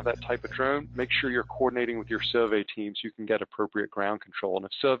want to have that type of drone, make sure you're coordinating with your survey team so you can get appropriate ground control. And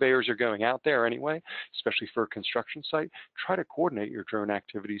if surveyors are going out there anyway, especially for a construction site, try to coordinate your drone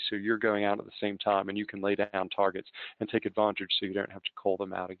activities so you're going out at the same time and you can lay down targets and take advantage so you don't have to call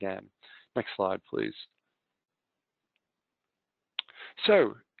them out again. Next slide, please.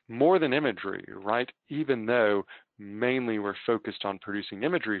 So, more than imagery, right? Even though mainly we're focused on producing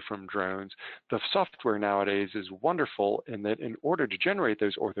imagery from drones, the software nowadays is wonderful in that in order to generate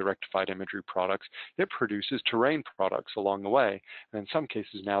those orthorectified imagery products, it produces terrain products along the way. And in some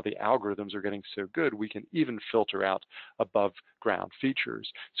cases now the algorithms are getting so good, we can even filter out above ground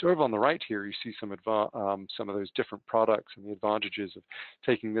features. So over on the right here, you see some of those different products and the advantages of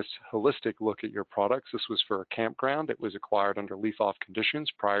taking this holistic look at your products. This was for a campground. It was acquired under leaf-off conditions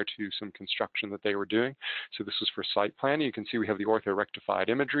prior to some construction that they were doing. So this was for site planning. You can see we have the orthorectified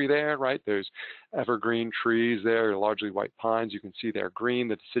imagery there, right? Those evergreen trees there, largely white pines. You can see they're green,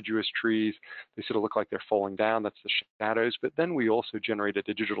 the deciduous trees. They sort of look like they're falling down. That's the shadows. But then we also generated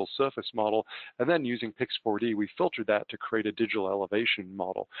a digital surface model. And then using Pix4D, we filtered that to create a digital elevation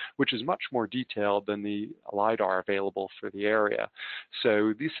model, which is much more detailed than the LiDAR available for the area.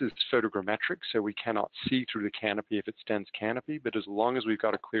 So this is photogrammetric, so we cannot see through the canopy if it's dense canopy, but as long as we've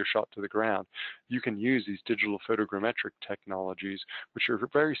got a clear shot to the ground, you can use these digital photogrammetric technologies, which are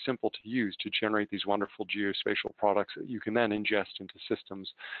very simple to use to generate these wonderful geospatial products that you can then ingest into systems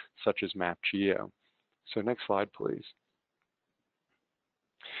such as MapGeo. So next slide, please.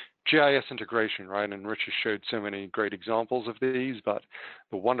 GIS integration, right? And Rich has showed so many great examples of these, but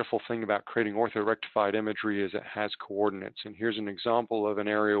the wonderful thing about creating orthorectified imagery is it has coordinates. And here's an example of an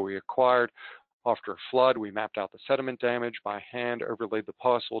area we acquired After a flood, we mapped out the sediment damage by hand, overlaid the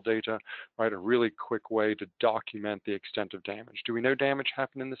parcel data, right? A really quick way to document the extent of damage. Do we know damage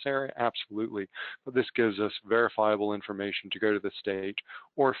happened in this area? Absolutely. But this gives us verifiable information to go to the state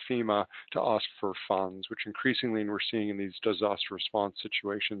or FEMA to ask for funds, which increasingly we're seeing in these disaster response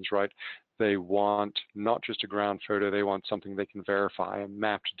situations, right? They want not just a ground photo, they want something they can verify, and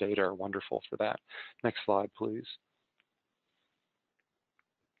mapped data are wonderful for that. Next slide, please.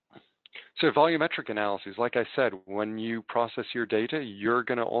 So volumetric analyses, like I said, when you process your data, you're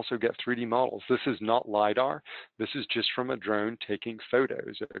going to also get 3D models. This is not LiDAR. This is just from a drone taking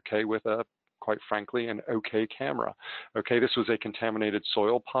photos, okay, with a, quite frankly, an okay camera. Okay, this was a contaminated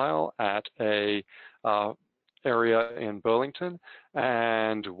soil pile at a area in Burlington,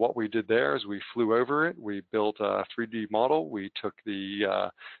 and what we did there is we flew over it, we built a 3D model, we took the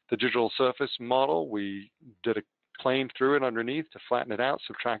digital surface model, we did a plane through it underneath to flatten it out,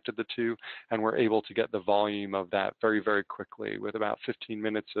 subtracted the two, and we're able to get the volume of that very, very quickly with about 15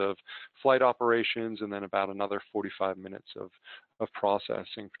 minutes of flight operations and then about another 45 minutes of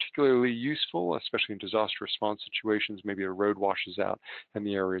processing. Particularly useful, especially in disaster response situations, maybe a road washes out and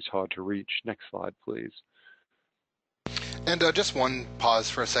the area is hard to reach. Next slide, please. And just one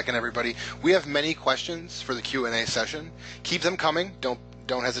pause for a second, everybody. We have many questions for the Q&A session. Keep them coming. Don't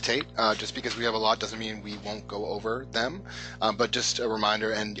hesitate. Just because we have a lot doesn't mean we won't go over them. But just a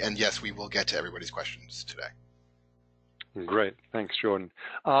reminder, and yes, we will get to everybody's questions today. Great. Thanks, Jordan.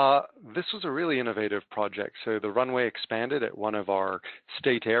 This was a really innovative project. So the runway expanded at one of our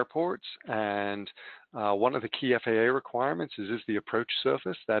state airports, and one of the key FAA requirements is the approach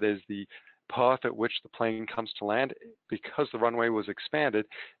surface. That is the path at which the plane comes to land. Because the runway was expanded,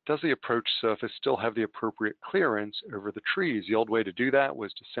 does the approach surface still have the appropriate clearance over the trees? The old way to do that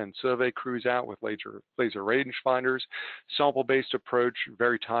was to send survey crews out with laser rangefinders. Sample-based approach,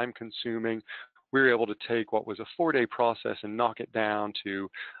 very time-consuming. We were able to take what was a 4-day process and knock it down to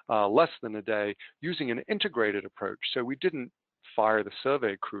less than a day using an integrated approach. So we didn't fire the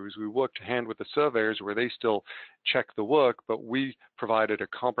survey crews. We worked hand with the surveyors where they still check the work, but we provided a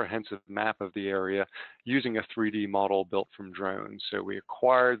comprehensive map of the area using a 3D model built from drones. So we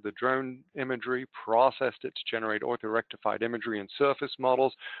acquired the drone imagery, processed it to generate orthorectified imagery and surface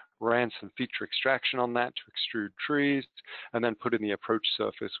models, ran some feature extraction on that to extrude trees, and then put in the approach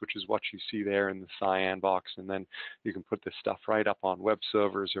surface, which is what you see there in the cyan box. And then you can put this stuff right up on web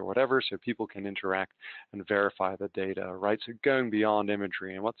servers or whatever so people can interact and verify the data, right? So going beyond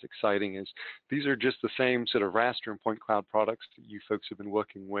imagery. And what's exciting is these are just the same sort of raster and point cloud products that you folks have been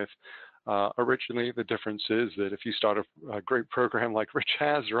working with originally. The difference is that if you start a great program like Rich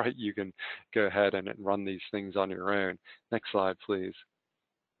has, right, you can go ahead and run these things on your own. Next slide, please.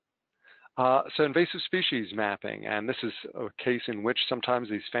 So invasive species mapping, and this is a case in which sometimes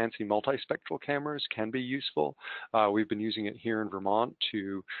these fancy multispectral cameras can be useful. We've been using it here in Vermont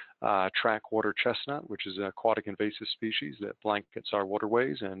to track water chestnut, which is an aquatic invasive species that blankets our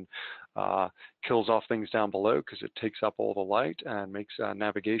waterways and kills off things down below because it takes up all the light and makes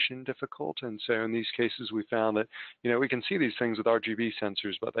navigation difficult. And so in these cases, we found that, you know, we can see these things with RGB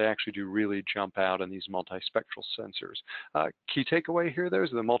sensors, but they actually do really jump out in these multispectral sensors. Key takeaway here, though, is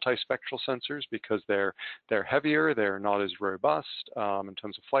the multispectral sensors, because they're heavier, they're not as robust in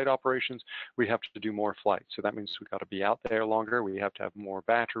terms of flight operations. We have to do more flights, so that means we've got to be out there longer. We have to have more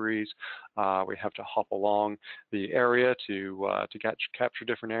batteries. We have to hop along the area to capture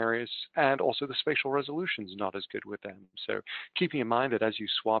different areas, and also the spatial resolution is not as good with them. So keeping in mind that as you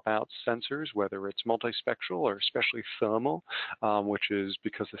swap out sensors, whether it's multispectral or especially thermal, which is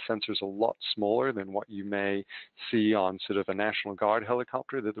because the sensor is a lot smaller than what you may see on sort of a National Guard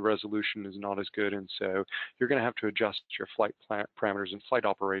helicopter, that the resolution is not as good, and so you're going to have to adjust your flight parameters and flight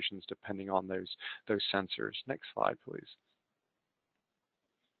operations depending on those sensors. Next slide, please.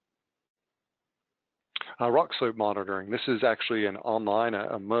 Rock slope monitoring. This is actually an online,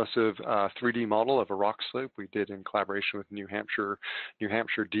 immersive 3D model of a rock slope we did in collaboration with New Hampshire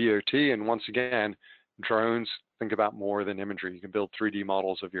DOT. And once again, drones think about more than imagery. You can build 3D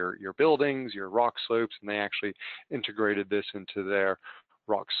models of your buildings, your rock slopes, and they actually integrated this into their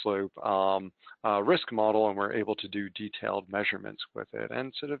rock slope risk model, and we're able to do detailed measurements with it,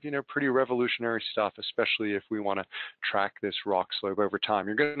 and sort of, you know, pretty revolutionary stuff, especially if we want to track this rock slope over time.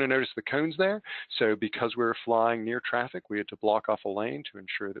 You're going to notice the cones there. So because we were flying near traffic, we had to block off a lane to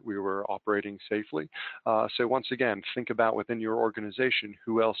ensure that we were operating safely. So once again, think about within your organization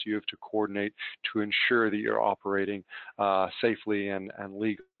who else you have to coordinate to ensure that you're operating safely and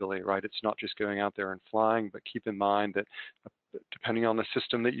legally, right? It's not just going out there and flying, but keep in mind that depending on the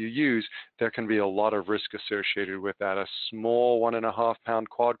system that you use, there can be a lot of risk associated with that. A small 1.5 pound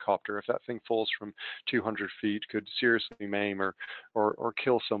quadcopter, if that thing falls from 200 feet, could seriously maim or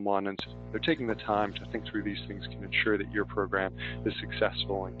kill someone. And so they're taking the time to think through these things can ensure that your program is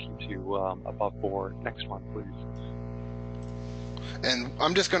successful and keeps you above board. Next one, please. And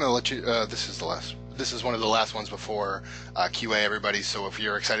I'm just going to let you, this is one of the last ones before QA, everybody. So if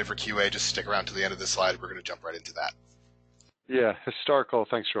you're excited for QA, just stick around to the end of this slide. We're going to jump right into that. Yeah,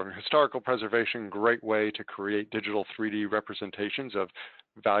 thanks, Jordan. Historical preservation, great way to create digital 3D representations of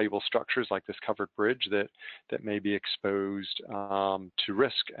valuable structures like this covered bridge that may be exposed to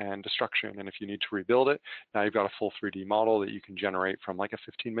risk and destruction. And if you need to rebuild it, now you've got a full 3D model that you can generate from like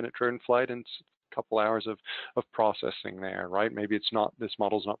a 15-minute drone flight and a couple hours of processing there, right? Maybe it's not, this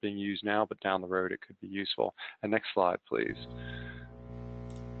model's not being used now, but down the road it could be useful. And next slide, please.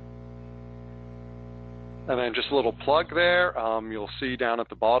 And then just a little plug there, you'll see down at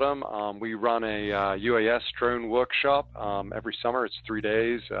the bottom, we run a UAS drone workshop every summer. It's 3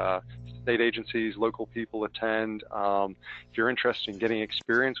 days. State agencies, local people attend. If you're interested in getting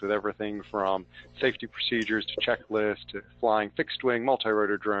experience with everything from safety procedures to checklists to flying fixed wing,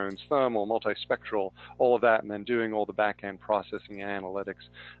 multi-rotor drones, thermal, multispectral, all of that, and then doing all the back-end processing and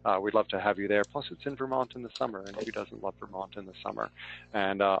analytics, we'd love to have you there. Plus, it's in Vermont in the summer, and who doesn't love Vermont in the summer?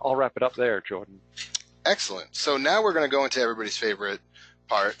 And I'll wrap it up there, Jordan. Excellent. So now we're going to go into everybody's favorite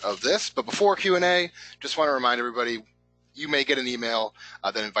part of this. But before Q&A, just want to remind everybody, you may get an email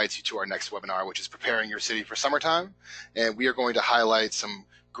that invites you to our next webinar, which is Preparing Your City for Summertime. And we are going to highlight some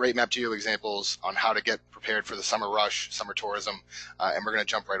great MapGeo examples on how to get prepared for the summer rush, summer tourism. And we're going to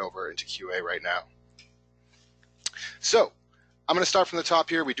jump right over into QA right now. So I'm going to start from the top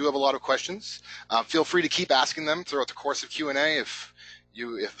here. We do have a lot of questions. Feel free to keep asking them throughout the course of Q&A if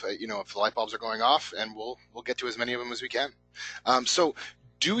the light bulbs are going off, and we'll get to as many of them as we can. So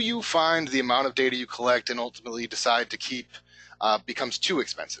do you find the amount of data you collect and ultimately decide to keep becomes too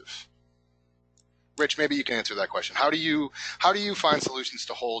expensive? Rich, maybe you can answer that question. How do you find solutions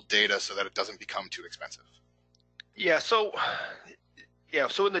to hold data so that it doesn't become too expensive? So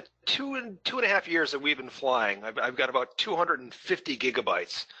in the two and a half years that we've been flying, I've got about 250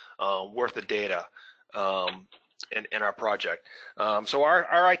 gigabytes worth of data in our project. So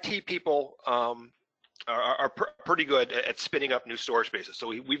our IT people are pretty good at spinning up new storage spaces. So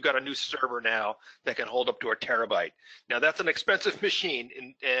we've got a new server now that can hold up to a terabyte. Now that's an expensive machine,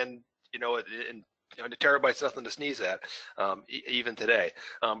 and the terabyte's nothing to sneeze at, even today.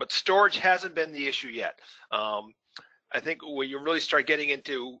 But storage hasn't been the issue yet. I think when you really start getting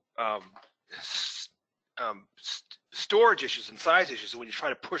into storage issues and size issues, when you try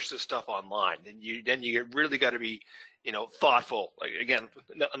to push this stuff online, then you really got to be thoughtful. Like, again,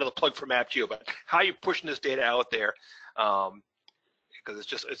 another plug for MapGeo, but how you pushing this data out there,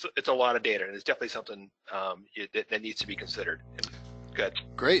 because it's a lot of data, and it's definitely something that needs to be considered. Good.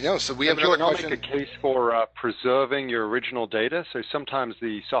 Great. No, so we have another question. I'll make a case for preserving your original data. So sometimes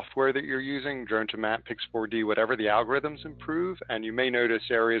the software that you're using, Drone to Map, Pix4D, whatever, the algorithms improve, and you may notice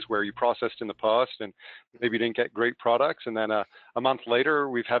areas where you processed in the past and maybe didn't get great products, and then a month later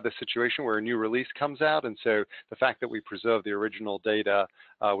we've had this situation where a new release comes out, and so the fact that we preserve the original data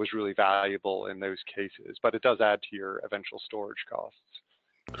was really valuable in those cases, but it does add to your eventual storage costs.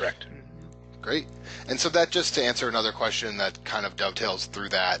 Correct. Great. And so that, just to answer another question that kind of dovetails through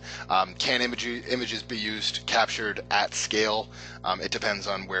that, can images be used, captured at scale? It depends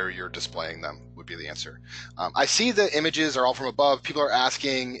on where you're displaying them, would be the answer. I see the images are all from above. People are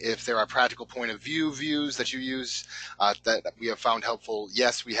asking if there are practical point of view views that you use that we have found helpful.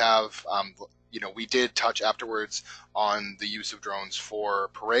 Yes, we have. We did touch afterwards on the use of drones for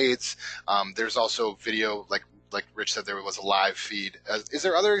parades. There's also video, like Rich said, there was a live feed. Is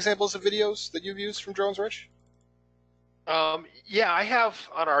there other examples of videos that you've used from drones, Rich? Yeah, I have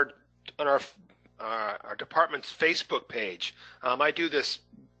on our department's Facebook page. I do this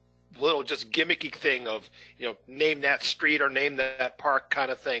little just gimmicky thing of name that street or name that park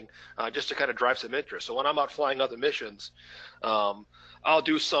kind of thing, just to kind of drive some interest. So when I'm out flying other missions, I'll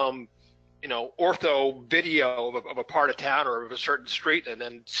do some ortho video of a part of town or of a certain street, and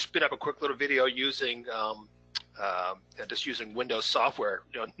then spin up a quick little video using just using Windows software,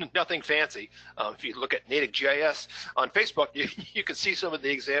 nothing fancy. If you look at native GIS on Facebook, you can see some of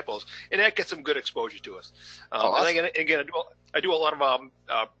the examples, and that gets some good exposure to us. Awesome. And again, I do a lot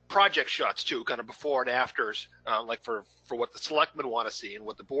of project shots too, kind of before and afters, like for what the selectmen want to see and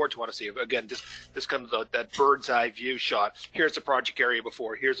what the boards want to see. Again, this kind of that bird's eye view shot. Here's the project area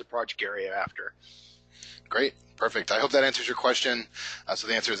before. Here's the project area after. Great. Perfect. I hope that answers your question. So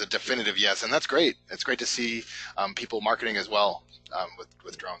the answer is a definitive yes, and that's great. It's great to see people marketing as well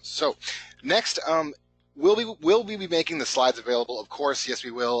with drones. So next, will we be making the slides available? Of course, yes,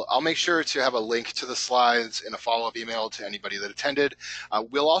 we will. I'll make sure to have a link to the slides in a follow-up email to anybody that attended.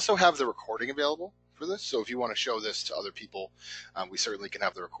 We'll also have the recording available for this. So if you want to show this to other people, we certainly can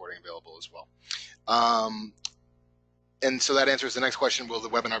have the recording available as well. And so that answers the next question, will the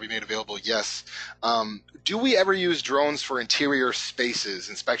webinar be made available? Yes. Do we ever use drones for interior spaces,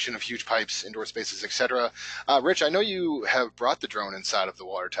 inspection of huge pipes, indoor spaces, etc.? Rich, I know you have brought the drone inside of the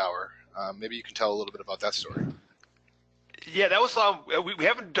water tower. Maybe you can tell a little bit about that story. Yeah, that was we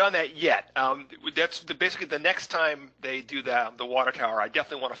haven't done that yet. That's basically the next time they do that, the water tower. I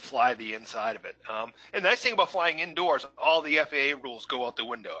definitely want to fly the inside of it. And the nice thing about flying indoors, all the FAA rules go out the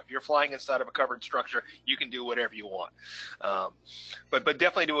window. If you're flying inside of a covered structure, you can do whatever you want. But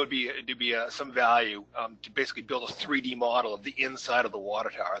definitely there would be some value to basically build a 3D model of the inside of the water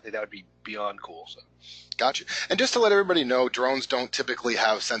tower. I think that would be beyond cool. So. Gotcha. And just to let everybody know, drones don't typically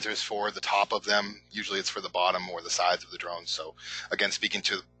have sensors for the top of them. Usually it's for the bottom or the sides of the drone. So again, speaking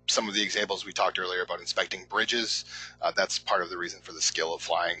to some of the examples we talked earlier about inspecting bridges, that's part of the reason for the skill of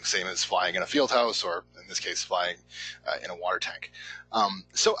flying, same as flying in a field house, or in this case, flying in a water tank.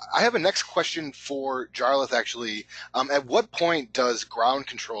 So I have a next question for Jarlath, actually. At what point does ground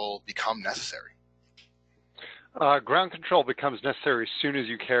control become necessary? Ground control becomes necessary as soon as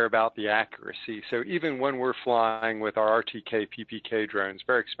you care about the accuracy. So even when we're flying with our RTK, PPK drones,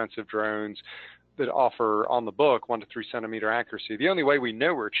 very expensive drones that offer on the book 1 to 3 centimeter accuracy, the only way we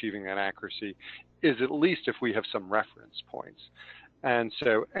know we're achieving that accuracy is at least if we have some reference points. And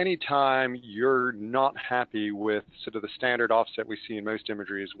so anytime you're not happy with sort of the standard offset we see in most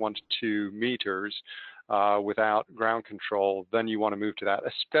imagery is 1 to 2 meters, without ground control, then you want to move to that,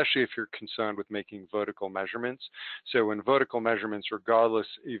 especially if you're concerned with making vertical measurements. So in vertical measurements, regardless,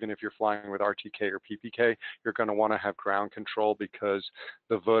 even if you're flying with RTK or PPK, you're going to want to have ground control because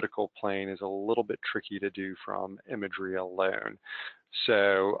the vertical plane is a little bit tricky to do from imagery alone.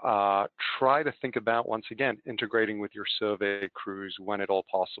 So try to think about, once again, integrating with your survey crews when at all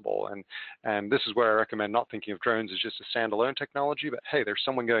possible. And this is where I recommend not thinking of drones as just a standalone technology, but hey, there's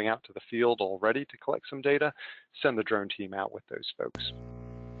someone going out to the field already to collect some data. Send the drone team out with those folks.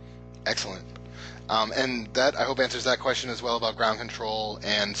 Excellent. And that, I hope, answers that question as well about ground control.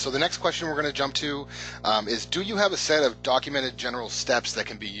 And so the next question we're going to jump to is, do you have a set of documented general steps that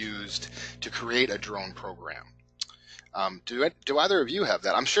can be used to create a drone program? Do either of you have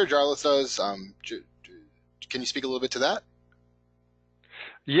that? I'm sure Jarlath does. Can you speak a little bit to that?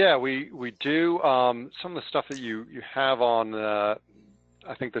 Yeah, we do. Some of the stuff that you have on,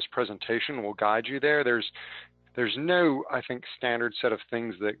 I think this presentation will guide you there. There's no, I think, standard set of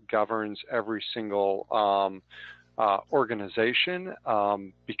things that governs every single organization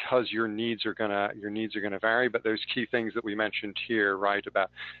because your needs are gonna vary. But those key things that we mentioned here, right, about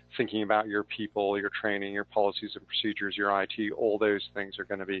thinking about your people, your training, your policies and procedures, your IT, all those things are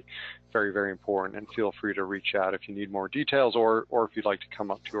going to be very, very important. And feel free to reach out if you need more details, or if you'd like to come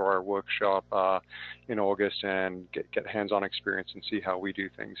up to our workshop in August and get hands-on experience and see how we do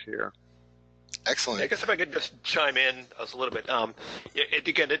things here. Excellent. I guess if I could just chime in a little bit.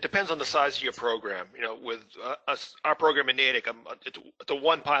 Again, it depends on the size of your program. You know, with our program in Natick, it's a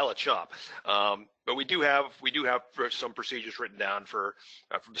one pilot shop, but we do have some procedures written down for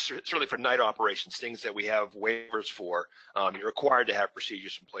certainly for night operations, things that we have waivers for. You're required to have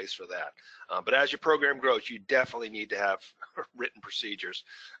procedures in place for that. But as your program grows, you definitely need to have written procedures.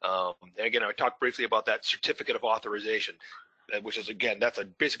 And again, I talked briefly about that certificate of authorization, which is, again, that's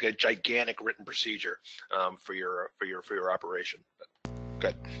basically a gigantic written procedure for your operation.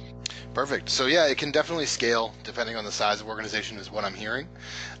 Good. Perfect. So yeah, it can definitely scale depending on the size of organization, is what I'm hearing.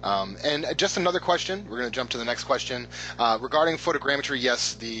 And just another question. We're going to jump to the next question regarding photogrammetry.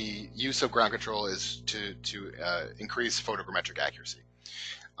 Yes, the use of ground control is to increase photogrammetric accuracy.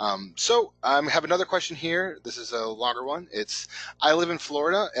 So I have another question here. This is a longer one. I live in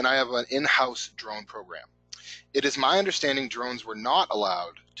Florida and I have an in-house drone program. It is my understanding drones were not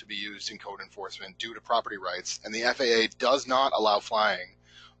allowed to be used in code enforcement due to property rights, and the FAA does not allow flying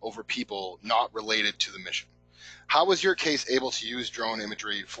over people not related to the mission. How was your case able to use drone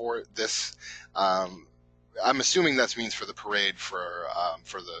imagery for this? I'm assuming that means for the parade for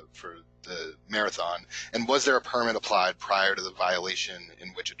the marathon. And was there a permit applied prior to the violation in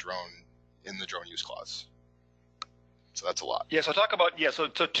which in the drone use clause? So that's a lot. Yeah, so talk about so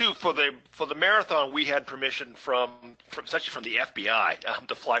two for the marathon, we had permission from essentially from the FBI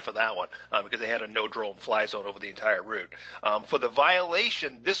to fly for that one because they had a no drone fly zone over the entire route. For the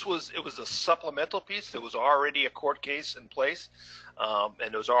violation, it was a supplemental piece. There was already a court case in place, and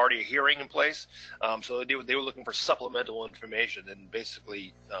there was already a hearing in place. So they were looking for supplemental information, and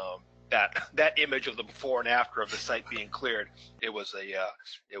basically that image of the before and after of the site being cleared, it was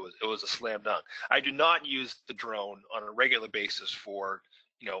a slam dunk. I do not use the drone on a regular basis for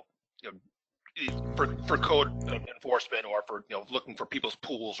for code enforcement or for looking for people's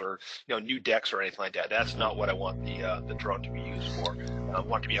pools or new decks or anything like that. That's not what I want the drone to be used for. I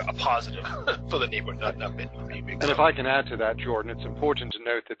want it to be a positive for the neighborhood, not big. And if I can add to that, Jordan, it's important to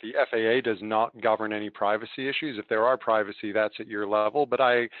note that the FAA does not govern any privacy issues. If there are privacy, that's at your level. But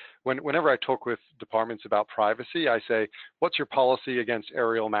whenever I talk with departments about privacy, I say, what's your policy against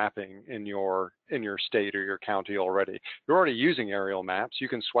aerial mapping in your state or your county already? You're already using aerial maps. You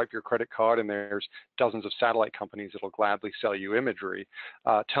can swipe your credit card and there's dozens of satellite companies that will gladly sell you imagery.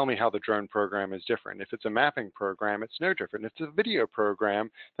 Tell me how the drone program is different. If it's a mapping program, it's no different. If it's a video program,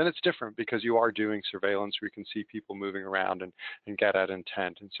 then it's different because you are doing surveillance where you can see people moving around and get at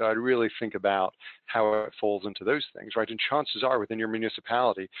intent. And so I'd really think about how it falls into those things, right? And chances are within your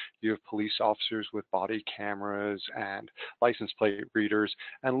municipality, you have police officers with body cameras and license plate readers,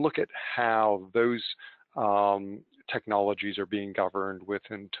 and look at how those technologies are being governed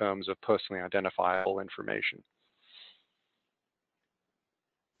in terms of personally identifiable information.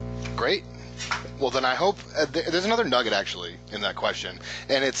 Great. Well, then I hope there's another nugget actually in that question,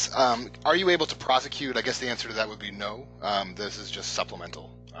 and it's are you able to prosecute? I guess the answer to that would be no. This is just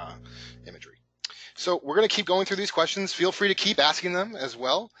supplemental imagery. So we're going to keep going through these questions. Feel free to keep asking them as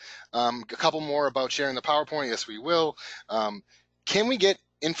well. A couple more about sharing the PowerPoint. Yes, we will. Can we get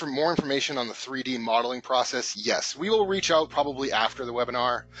more information on the 3D modeling process? Yes, we will reach out probably after the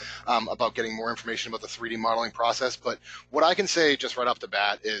webinar about getting more information about the 3D modeling process. But what I can say just right off the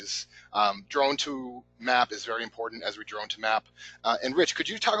bat is drone to map is very important as we drone to map. And Rich, could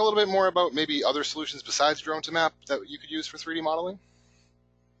you talk a little bit more about maybe other solutions besides drone to map that you could use for 3D modeling?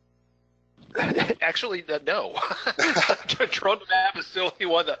 Actually, no. Drone to map is still the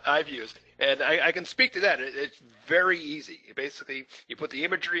one that I've used, and I can speak to that. It's very easy. Basically, you put the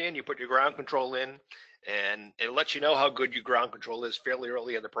imagery in, you put your ground control in, and it lets you know how good your ground control is fairly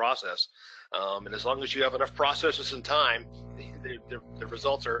early in the process. And as long as you have enough processors and time, the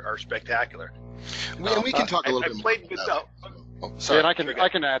results are spectacular. And we can talk a little bit more about that. Oh, sorry. Yeah, and I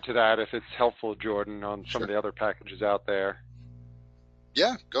can add to that if it's helpful, Jordan, on some of the other packages out there.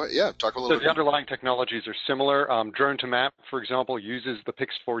 Yeah, go ahead. Yeah, talk a little bit. So the underlying technologies are similar. Drone to map, for example, uses the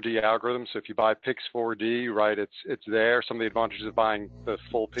Pix4D algorithm. So if you buy Pix4D, right, it's there. Some of the advantages of buying the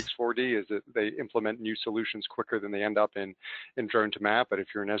full Pix4D is that they implement new solutions quicker than they end up in drone to map. But if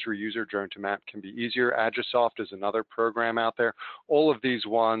you're an Esri user, drone to map can be easier. Agisoft is another program out there. All of these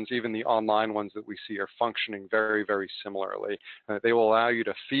ones, even the online ones that we see, are functioning very, very similarly. They will allow you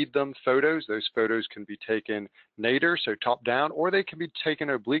to feed them photos. Those photos can be taken nadir, so top down, or they can be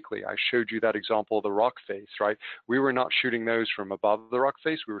taken obliquely. I showed you that example of the rock face, right? We were not shooting those from above the rock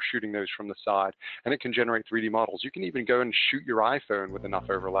face, we were shooting those from the side, and it can generate 3D models. You can even go and shoot your iPhone with enough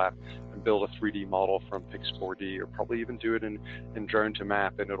overlap and build a 3D model from Pix4D, or probably even do it in drone to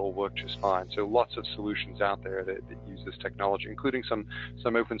map, and it'll work just fine. So lots of solutions out there that use this technology, including some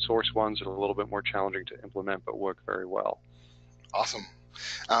open source ones that are a little bit more challenging to implement but work very well. Awesome.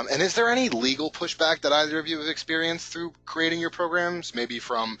 And is there any legal pushback that either of you have experienced through creating your programs, maybe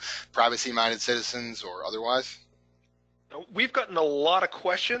from privacy-minded citizens or otherwise? We've gotten a lot of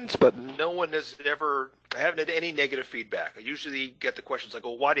questions, but no one has I haven't had any negative feedback. I usually get the questions like,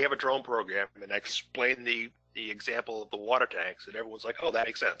 well, why do you have a drone program? And I explain the example of the water tanks, and everyone's like, oh, that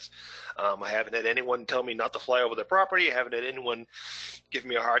makes sense. I haven't had anyone tell me not to fly over their property. I haven't had anyone give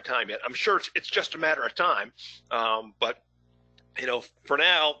me a hard time yet. I'm sure it's just a matter of time, but for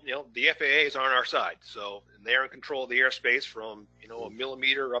now, the FAA is on our side. So they're in control of the airspace from, a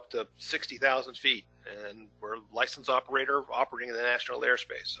millimeter up to 60,000 feet. And we're a licensed operator operating in the national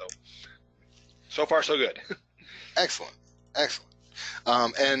airspace. So far, so good. Excellent. Excellent.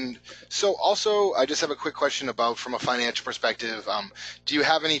 And so also, I just have a quick question about, from a financial perspective, do you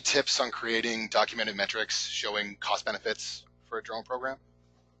have any tips on creating documented metrics showing cost benefits for a drone program?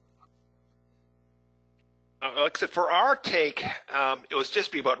 Like I said, for our take, it was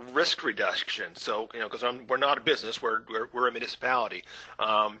just be about risk reduction. So, because we're not a business, we're a municipality.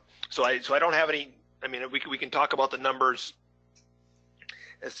 So I don't have any. I mean, we can talk about the numbers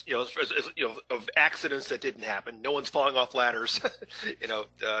as you know, of accidents that didn't happen. No one's falling off ladders,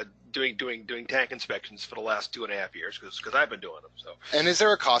 doing tank inspections for the last 2.5 years because I've been doing them. So. And is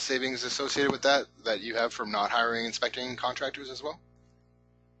there a cost savings associated with that you have from not hiring inspecting contractors as well?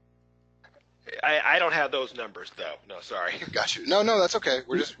 I don't have those numbers though. No, sorry. Got you. No, that's okay.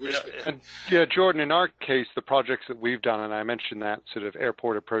 We're just. And yeah, Jordan, in our case, the projects that we've done, and I mentioned that sort of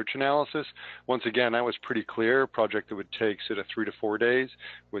airport approach analysis, once again, that was pretty clear. A project that would take sort of 3 to 4 days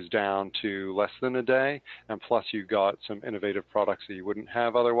was down to less than a day. And plus you got some innovative products that you wouldn't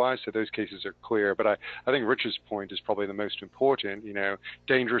have otherwise. So those cases are clear. But I think Rich's point is probably the most important,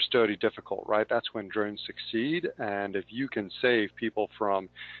 dangerous, dirty, difficult, right? That's when drones succeed. And if you can save people from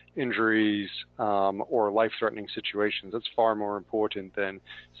injuries or life-threatening situations, that's far more important than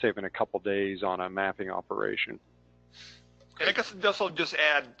saving a couple days on a mapping operation. And I guess this will just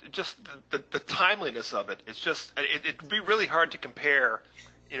add just the timeliness of it. It's just it'd be really hard to compare,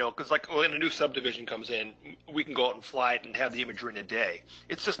 because when a new subdivision comes in, we can go out and fly it and have the imagery in a day.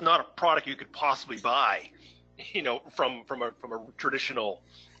 It's just not a product you could possibly buy, from a traditional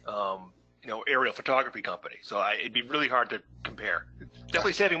aerial photography company. So it'd be really hard to compare.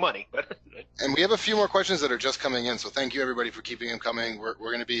 Definitely saving money, but. And we have a few more questions that are just coming in, so thank you everybody for keeping them coming. We're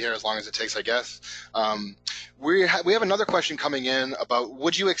going to be here as long as it takes, I guess. We have another question coming in about,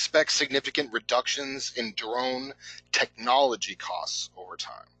 would you expect significant reductions in drone technology costs over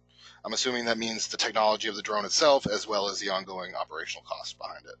time? I'm assuming that means the technology of the drone itself as well as the ongoing operational costs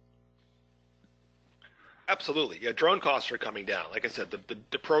behind it. Absolutely. Yeah, drone costs are coming down. Like I said,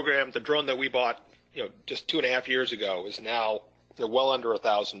 the drone that we bought, just 2.5 years ago is now they're well under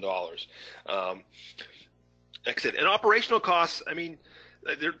 $1,000. Like I said, and operational costs, like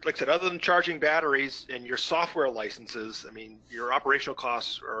I said, other than charging batteries and your software licenses, your operational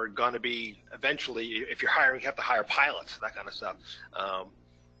costs are going to be eventually, if you're hiring, you have to hire pilots, that kind of stuff.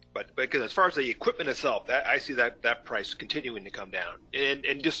 But because as far as the equipment itself, I see that price continuing to come down.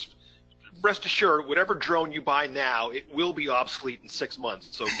 And just rest assured, whatever drone you buy now, it will be obsolete in 6 months.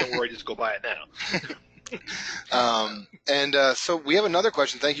 So don't worry, just go buy it now. So we have another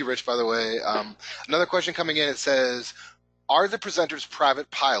question. Thank you, Rich, by the way. Another question coming in. It says, are the presenters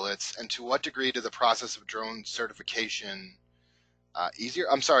private pilots, and to what degree do the process of drone certification easier?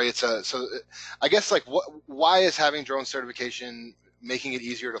 I'm sorry. I guess why is having drone certification making it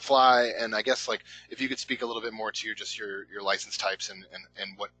easier to fly? And I guess if you could speak a little bit more to your license types and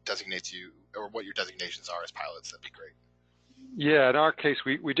what designates you, or what your designations are as pilots, that'd be great. Yeah, in our case,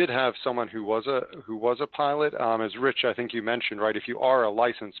 we did have someone who was a pilot. As Rich, I think you mentioned, right? If you are a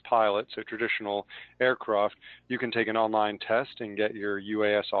licensed pilot, so traditional aircraft, you can take an online test and get your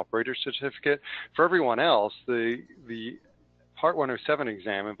UAS operator certificate. For everyone else, the Part 107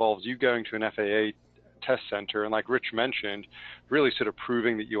 exam involves you going to an FAA test center, and like Rich mentioned, really sort of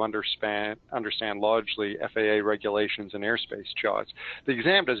proving that you understand largely FAA regulations and airspace charts. The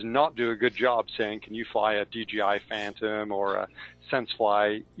exam does not do a good job saying, can you fly a DJI Phantom or a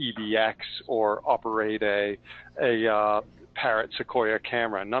SenseFly EBX or operate a Parrot Sequoia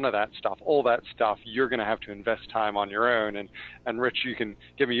camera? None of that stuff. All that stuff you're going to have to invest time on your own. And Rich, you can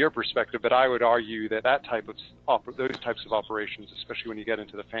give me your perspective, but I would argue that those types of operations, especially when you get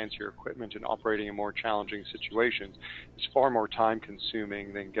into the fancier equipment and operating in more challenging situations, is far more time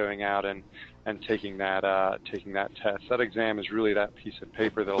consuming than going out and taking that test. That exam is really that piece of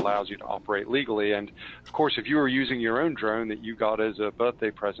paper that allows you to operate legally. And of course, if you were using your own drone that you got as a birthday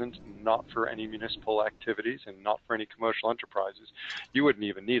present, not for any municipal activities and not for any commercial enterprises, you wouldn't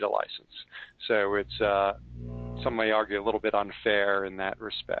even need a license. So it's some may argue a little bit unfair in that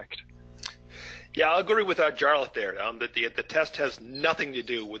respect. Yeah, I'll agree with Jarlath there. That the test has nothing to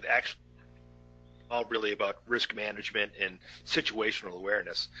do with all really about risk management and situational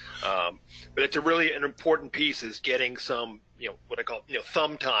awareness. But it's an important piece is getting some, what I call,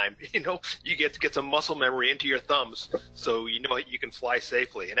 thumb time. You get some muscle memory into your thumbs so you can fly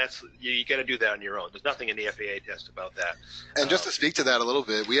safely. And that's, you got to do that on your own. There's nothing in the FAA test about that. And just to speak to that a little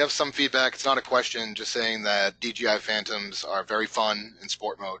bit, we have some feedback. It's not a question, just saying that DJI Phantoms are very fun in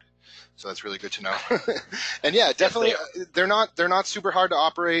sport mode. So that's really good to know. And yeah, definitely, yes, they're not super hard to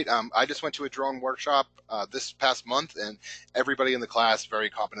operate. I just went to a drone workshop this past month, and everybody in the class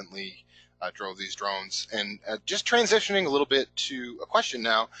very competently drove these drones. And just transitioning a little bit to a question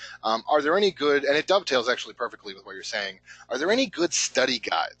now, are there any good, and it dovetails actually perfectly with what you're saying, are there any good study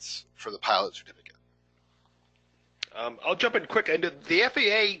guides for the pilot certificate? I'll jump in quick. And the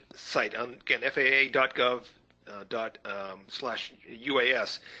FAA site, again, FAA.gov.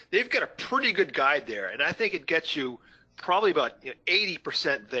 /UAS, they've got a pretty good guide there, and I think it gets you probably about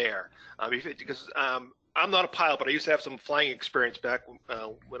 80% there. Because I'm not a pilot, but I used to have some flying experience back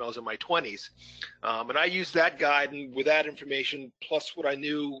when I was in my 20s, and I used that guide, and with that information plus what I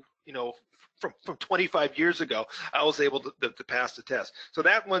knew, from 25 years ago, I was able to pass the test. So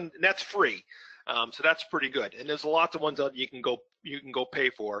that one, that's free, so that's pretty good. And there's lots of ones that you can go pay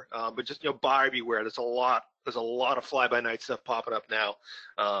for, but just buyer beware. There's a lot of fly-by-night stuff popping up now.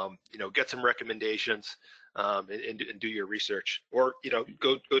 Get some recommendations. And do your research, or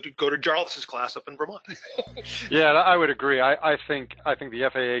go to Jarlis's class up in Vermont. Yeah, I would agree. I think the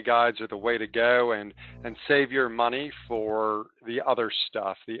FAA guides are the way to go, and save your money for the other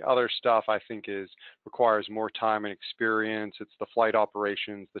stuff. The other stuff I think requires more time and experience. It's the flight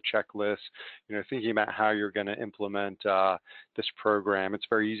operations, the checklist. Thinking about how you're going to implement this program. It's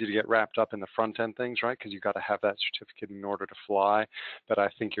very easy to get wrapped up in the front end things, right? Because you've got to have that certificate in order to fly. But I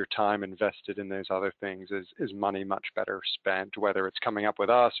think your time invested in those other things is money much better spent, whether it's coming up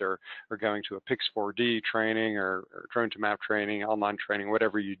with us or going to a Pix4D training or drone to map training, online training,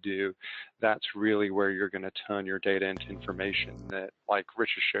 whatever you do. That's really where you're going to turn your data into information that, like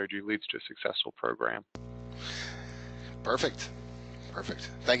Rich has showed you, leads to a successful program. Perfect.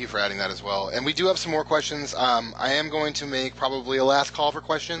 Thank you for adding that as well. And we do have some more questions. I am going to make probably a last call for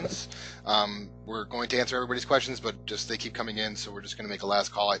questions. We're going to answer everybody's questions, but just they keep coming in, so we're just going to make a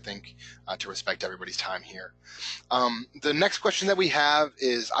last call, I think, to respect everybody's time here. The next question that we have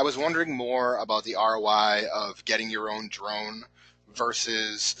is, I was wondering more about the ROI of getting your own drone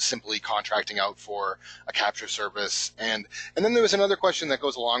versus simply contracting out for a capture service, and then there was another question that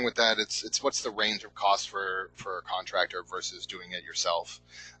goes along with that. It's what's the range of cost for a contractor versus doing it yourself.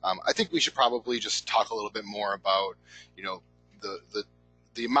 I think we should probably just talk a little bit more about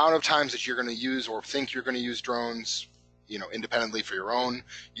the amount of times that you're going to use or think you're going to use drones independently for your own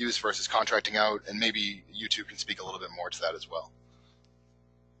use versus contracting out, and maybe you two can speak a little bit more to that as well.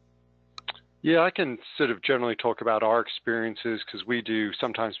 Yeah, I can sort of generally talk about our experiences, because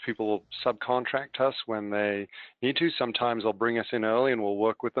sometimes people will subcontract us when they need to. Sometimes they'll bring us in early and we'll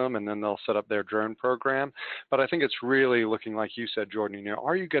work with them, and then they'll set up their drone program. But I think it's really looking, like you said, Jordan,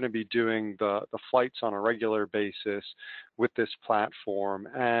 are you going to be doing the flights on a regular basis with this platform?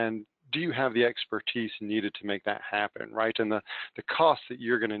 And do you have the expertise needed to make that happen, right? And the cost that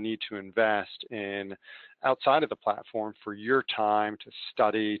you're going to need to invest in outside of the platform for your time to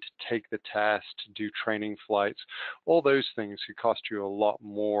study, to take the test, to do training flights, all those things could cost you a lot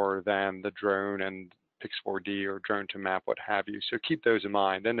more than the drone and Pix4D or drone to map, what have you. So keep those in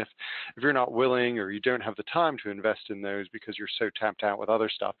mind. And if you're not willing, or you don't have the time to invest in those because you're so tapped out with other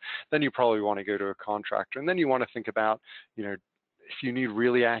stuff, then you probably want to go to a contractor. And then you want to think about, if you need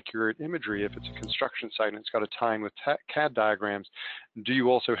really accurate imagery, if it's a construction site and it's got to tie in with CAD diagrams, do you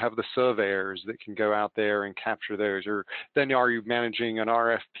also have the surveyors that can go out there and capture those? Or then are you managing an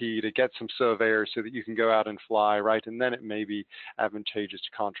RFP to get some surveyors so that you can go out and fly, right? And then it may be advantageous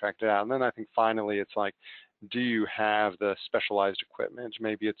to contract it out. And then I think finally it's like, do you have the specialized equipment?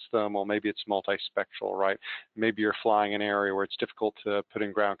 Maybe it's thermal, maybe it's multispectral, right? Maybe you're flying an area where it's difficult to put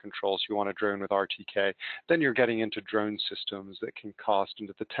in ground control, so you want a drone with RTK. Then you're getting into drone systems that can cost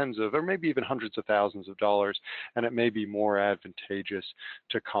into the tens of, or maybe even hundreds of thousands of dollars, and it may be more advantageous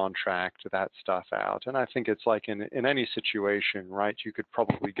to contract that stuff out. And I think it's like in any situation, right? You could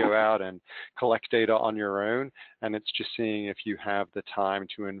probably go out and collect data on your own, and it's just seeing if you have the time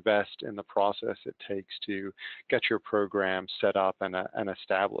to invest in the process it takes to get your program set up and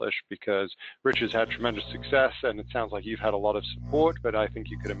established, because Rich has had tremendous success, and it sounds like you've had a lot of support, but I think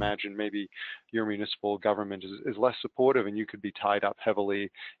you could imagine maybe your municipal government is less supportive, and you could be tied up heavily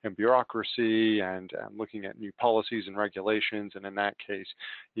in bureaucracy and looking at new policies and regulations, and in that case,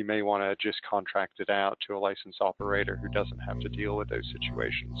 you may want to just contract it out to a licensed operator who doesn't have to deal with those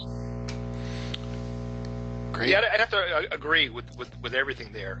situations. Great. Yeah, I'd have to agree with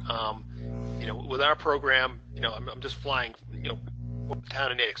everything there. With our program, I'm just flying,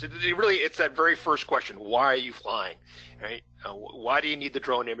 town and natives. It's that very first question: why are you flying? Right? Why do you need the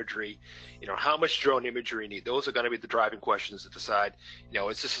drone imagery? How much drone imagery you need? Those are going to be the driving questions to decide.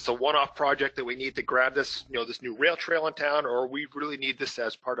 Is this a one-off project that we need to grab this, this new rail trail in town, or we really need this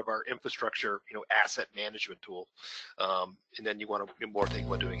as part of our infrastructure, asset management tool? And then you want to be more thinking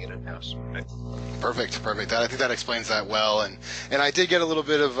about doing it in-house. Right? Perfect. I think that explains that well. And I did get a little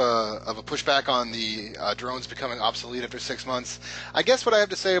bit of a pushback on the drones becoming obsolete after 6 months. I guess what I have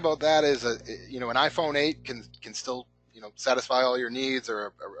to say about that is, an iPhone 8 can still satisfy all your needs, or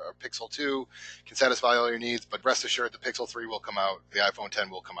a Pixel 2 can satisfy all your needs, but rest assured the Pixel 3 will come out, the iPhone 10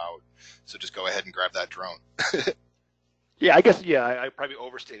 will come out, so just go ahead and grab that drone. Yeah, I guess, I probably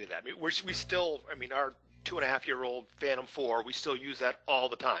overstated that. We still, 2.5-year-old Phantom 4. We still use that all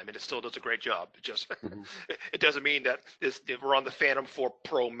the time, and it still does a great job. It just Mhm. it doesn't mean that we're on the Phantom 4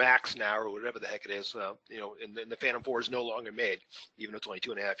 Pro Max now, or whatever the heck it is. And the Phantom 4 is no longer made, even though it's only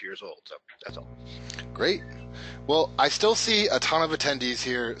 2.5 years old. So that's all. Great. Well, I still see a ton of attendees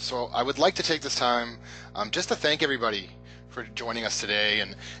here, so I would like to take this time just to thank everybody for joining us today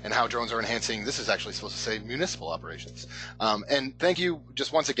and how drones are enhancing, this is actually supposed to say municipal operations. And thank you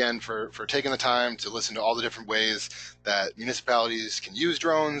just once again for taking the time to listen to all the different ways that municipalities can use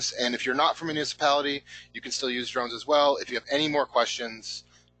drones. And if you're not from a municipality, you can still use drones as well. If you have any more questions,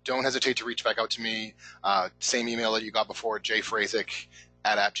 don't hesitate to reach back out to me. Same email that you got before,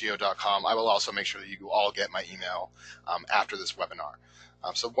 jfrazik@appgeo.com. I will also make sure that you all get my email after this webinar.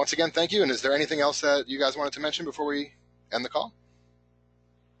 So once again, thank you. And is there anything else that you guys wanted to mention before we end the call?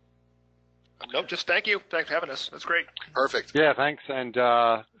 No, just thank you. Thanks for having us. That's great. Perfect. Yeah, thanks. And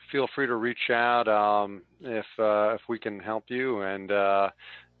feel free to reach out if we can help you. And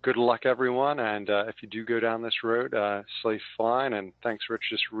good luck, everyone. And if you do go down this road, safe flying. And thanks, Rich.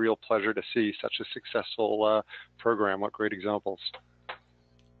 Just real pleasure to see such a successful program. What great examples.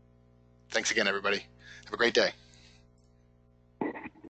 Thanks again, everybody. Have a great day.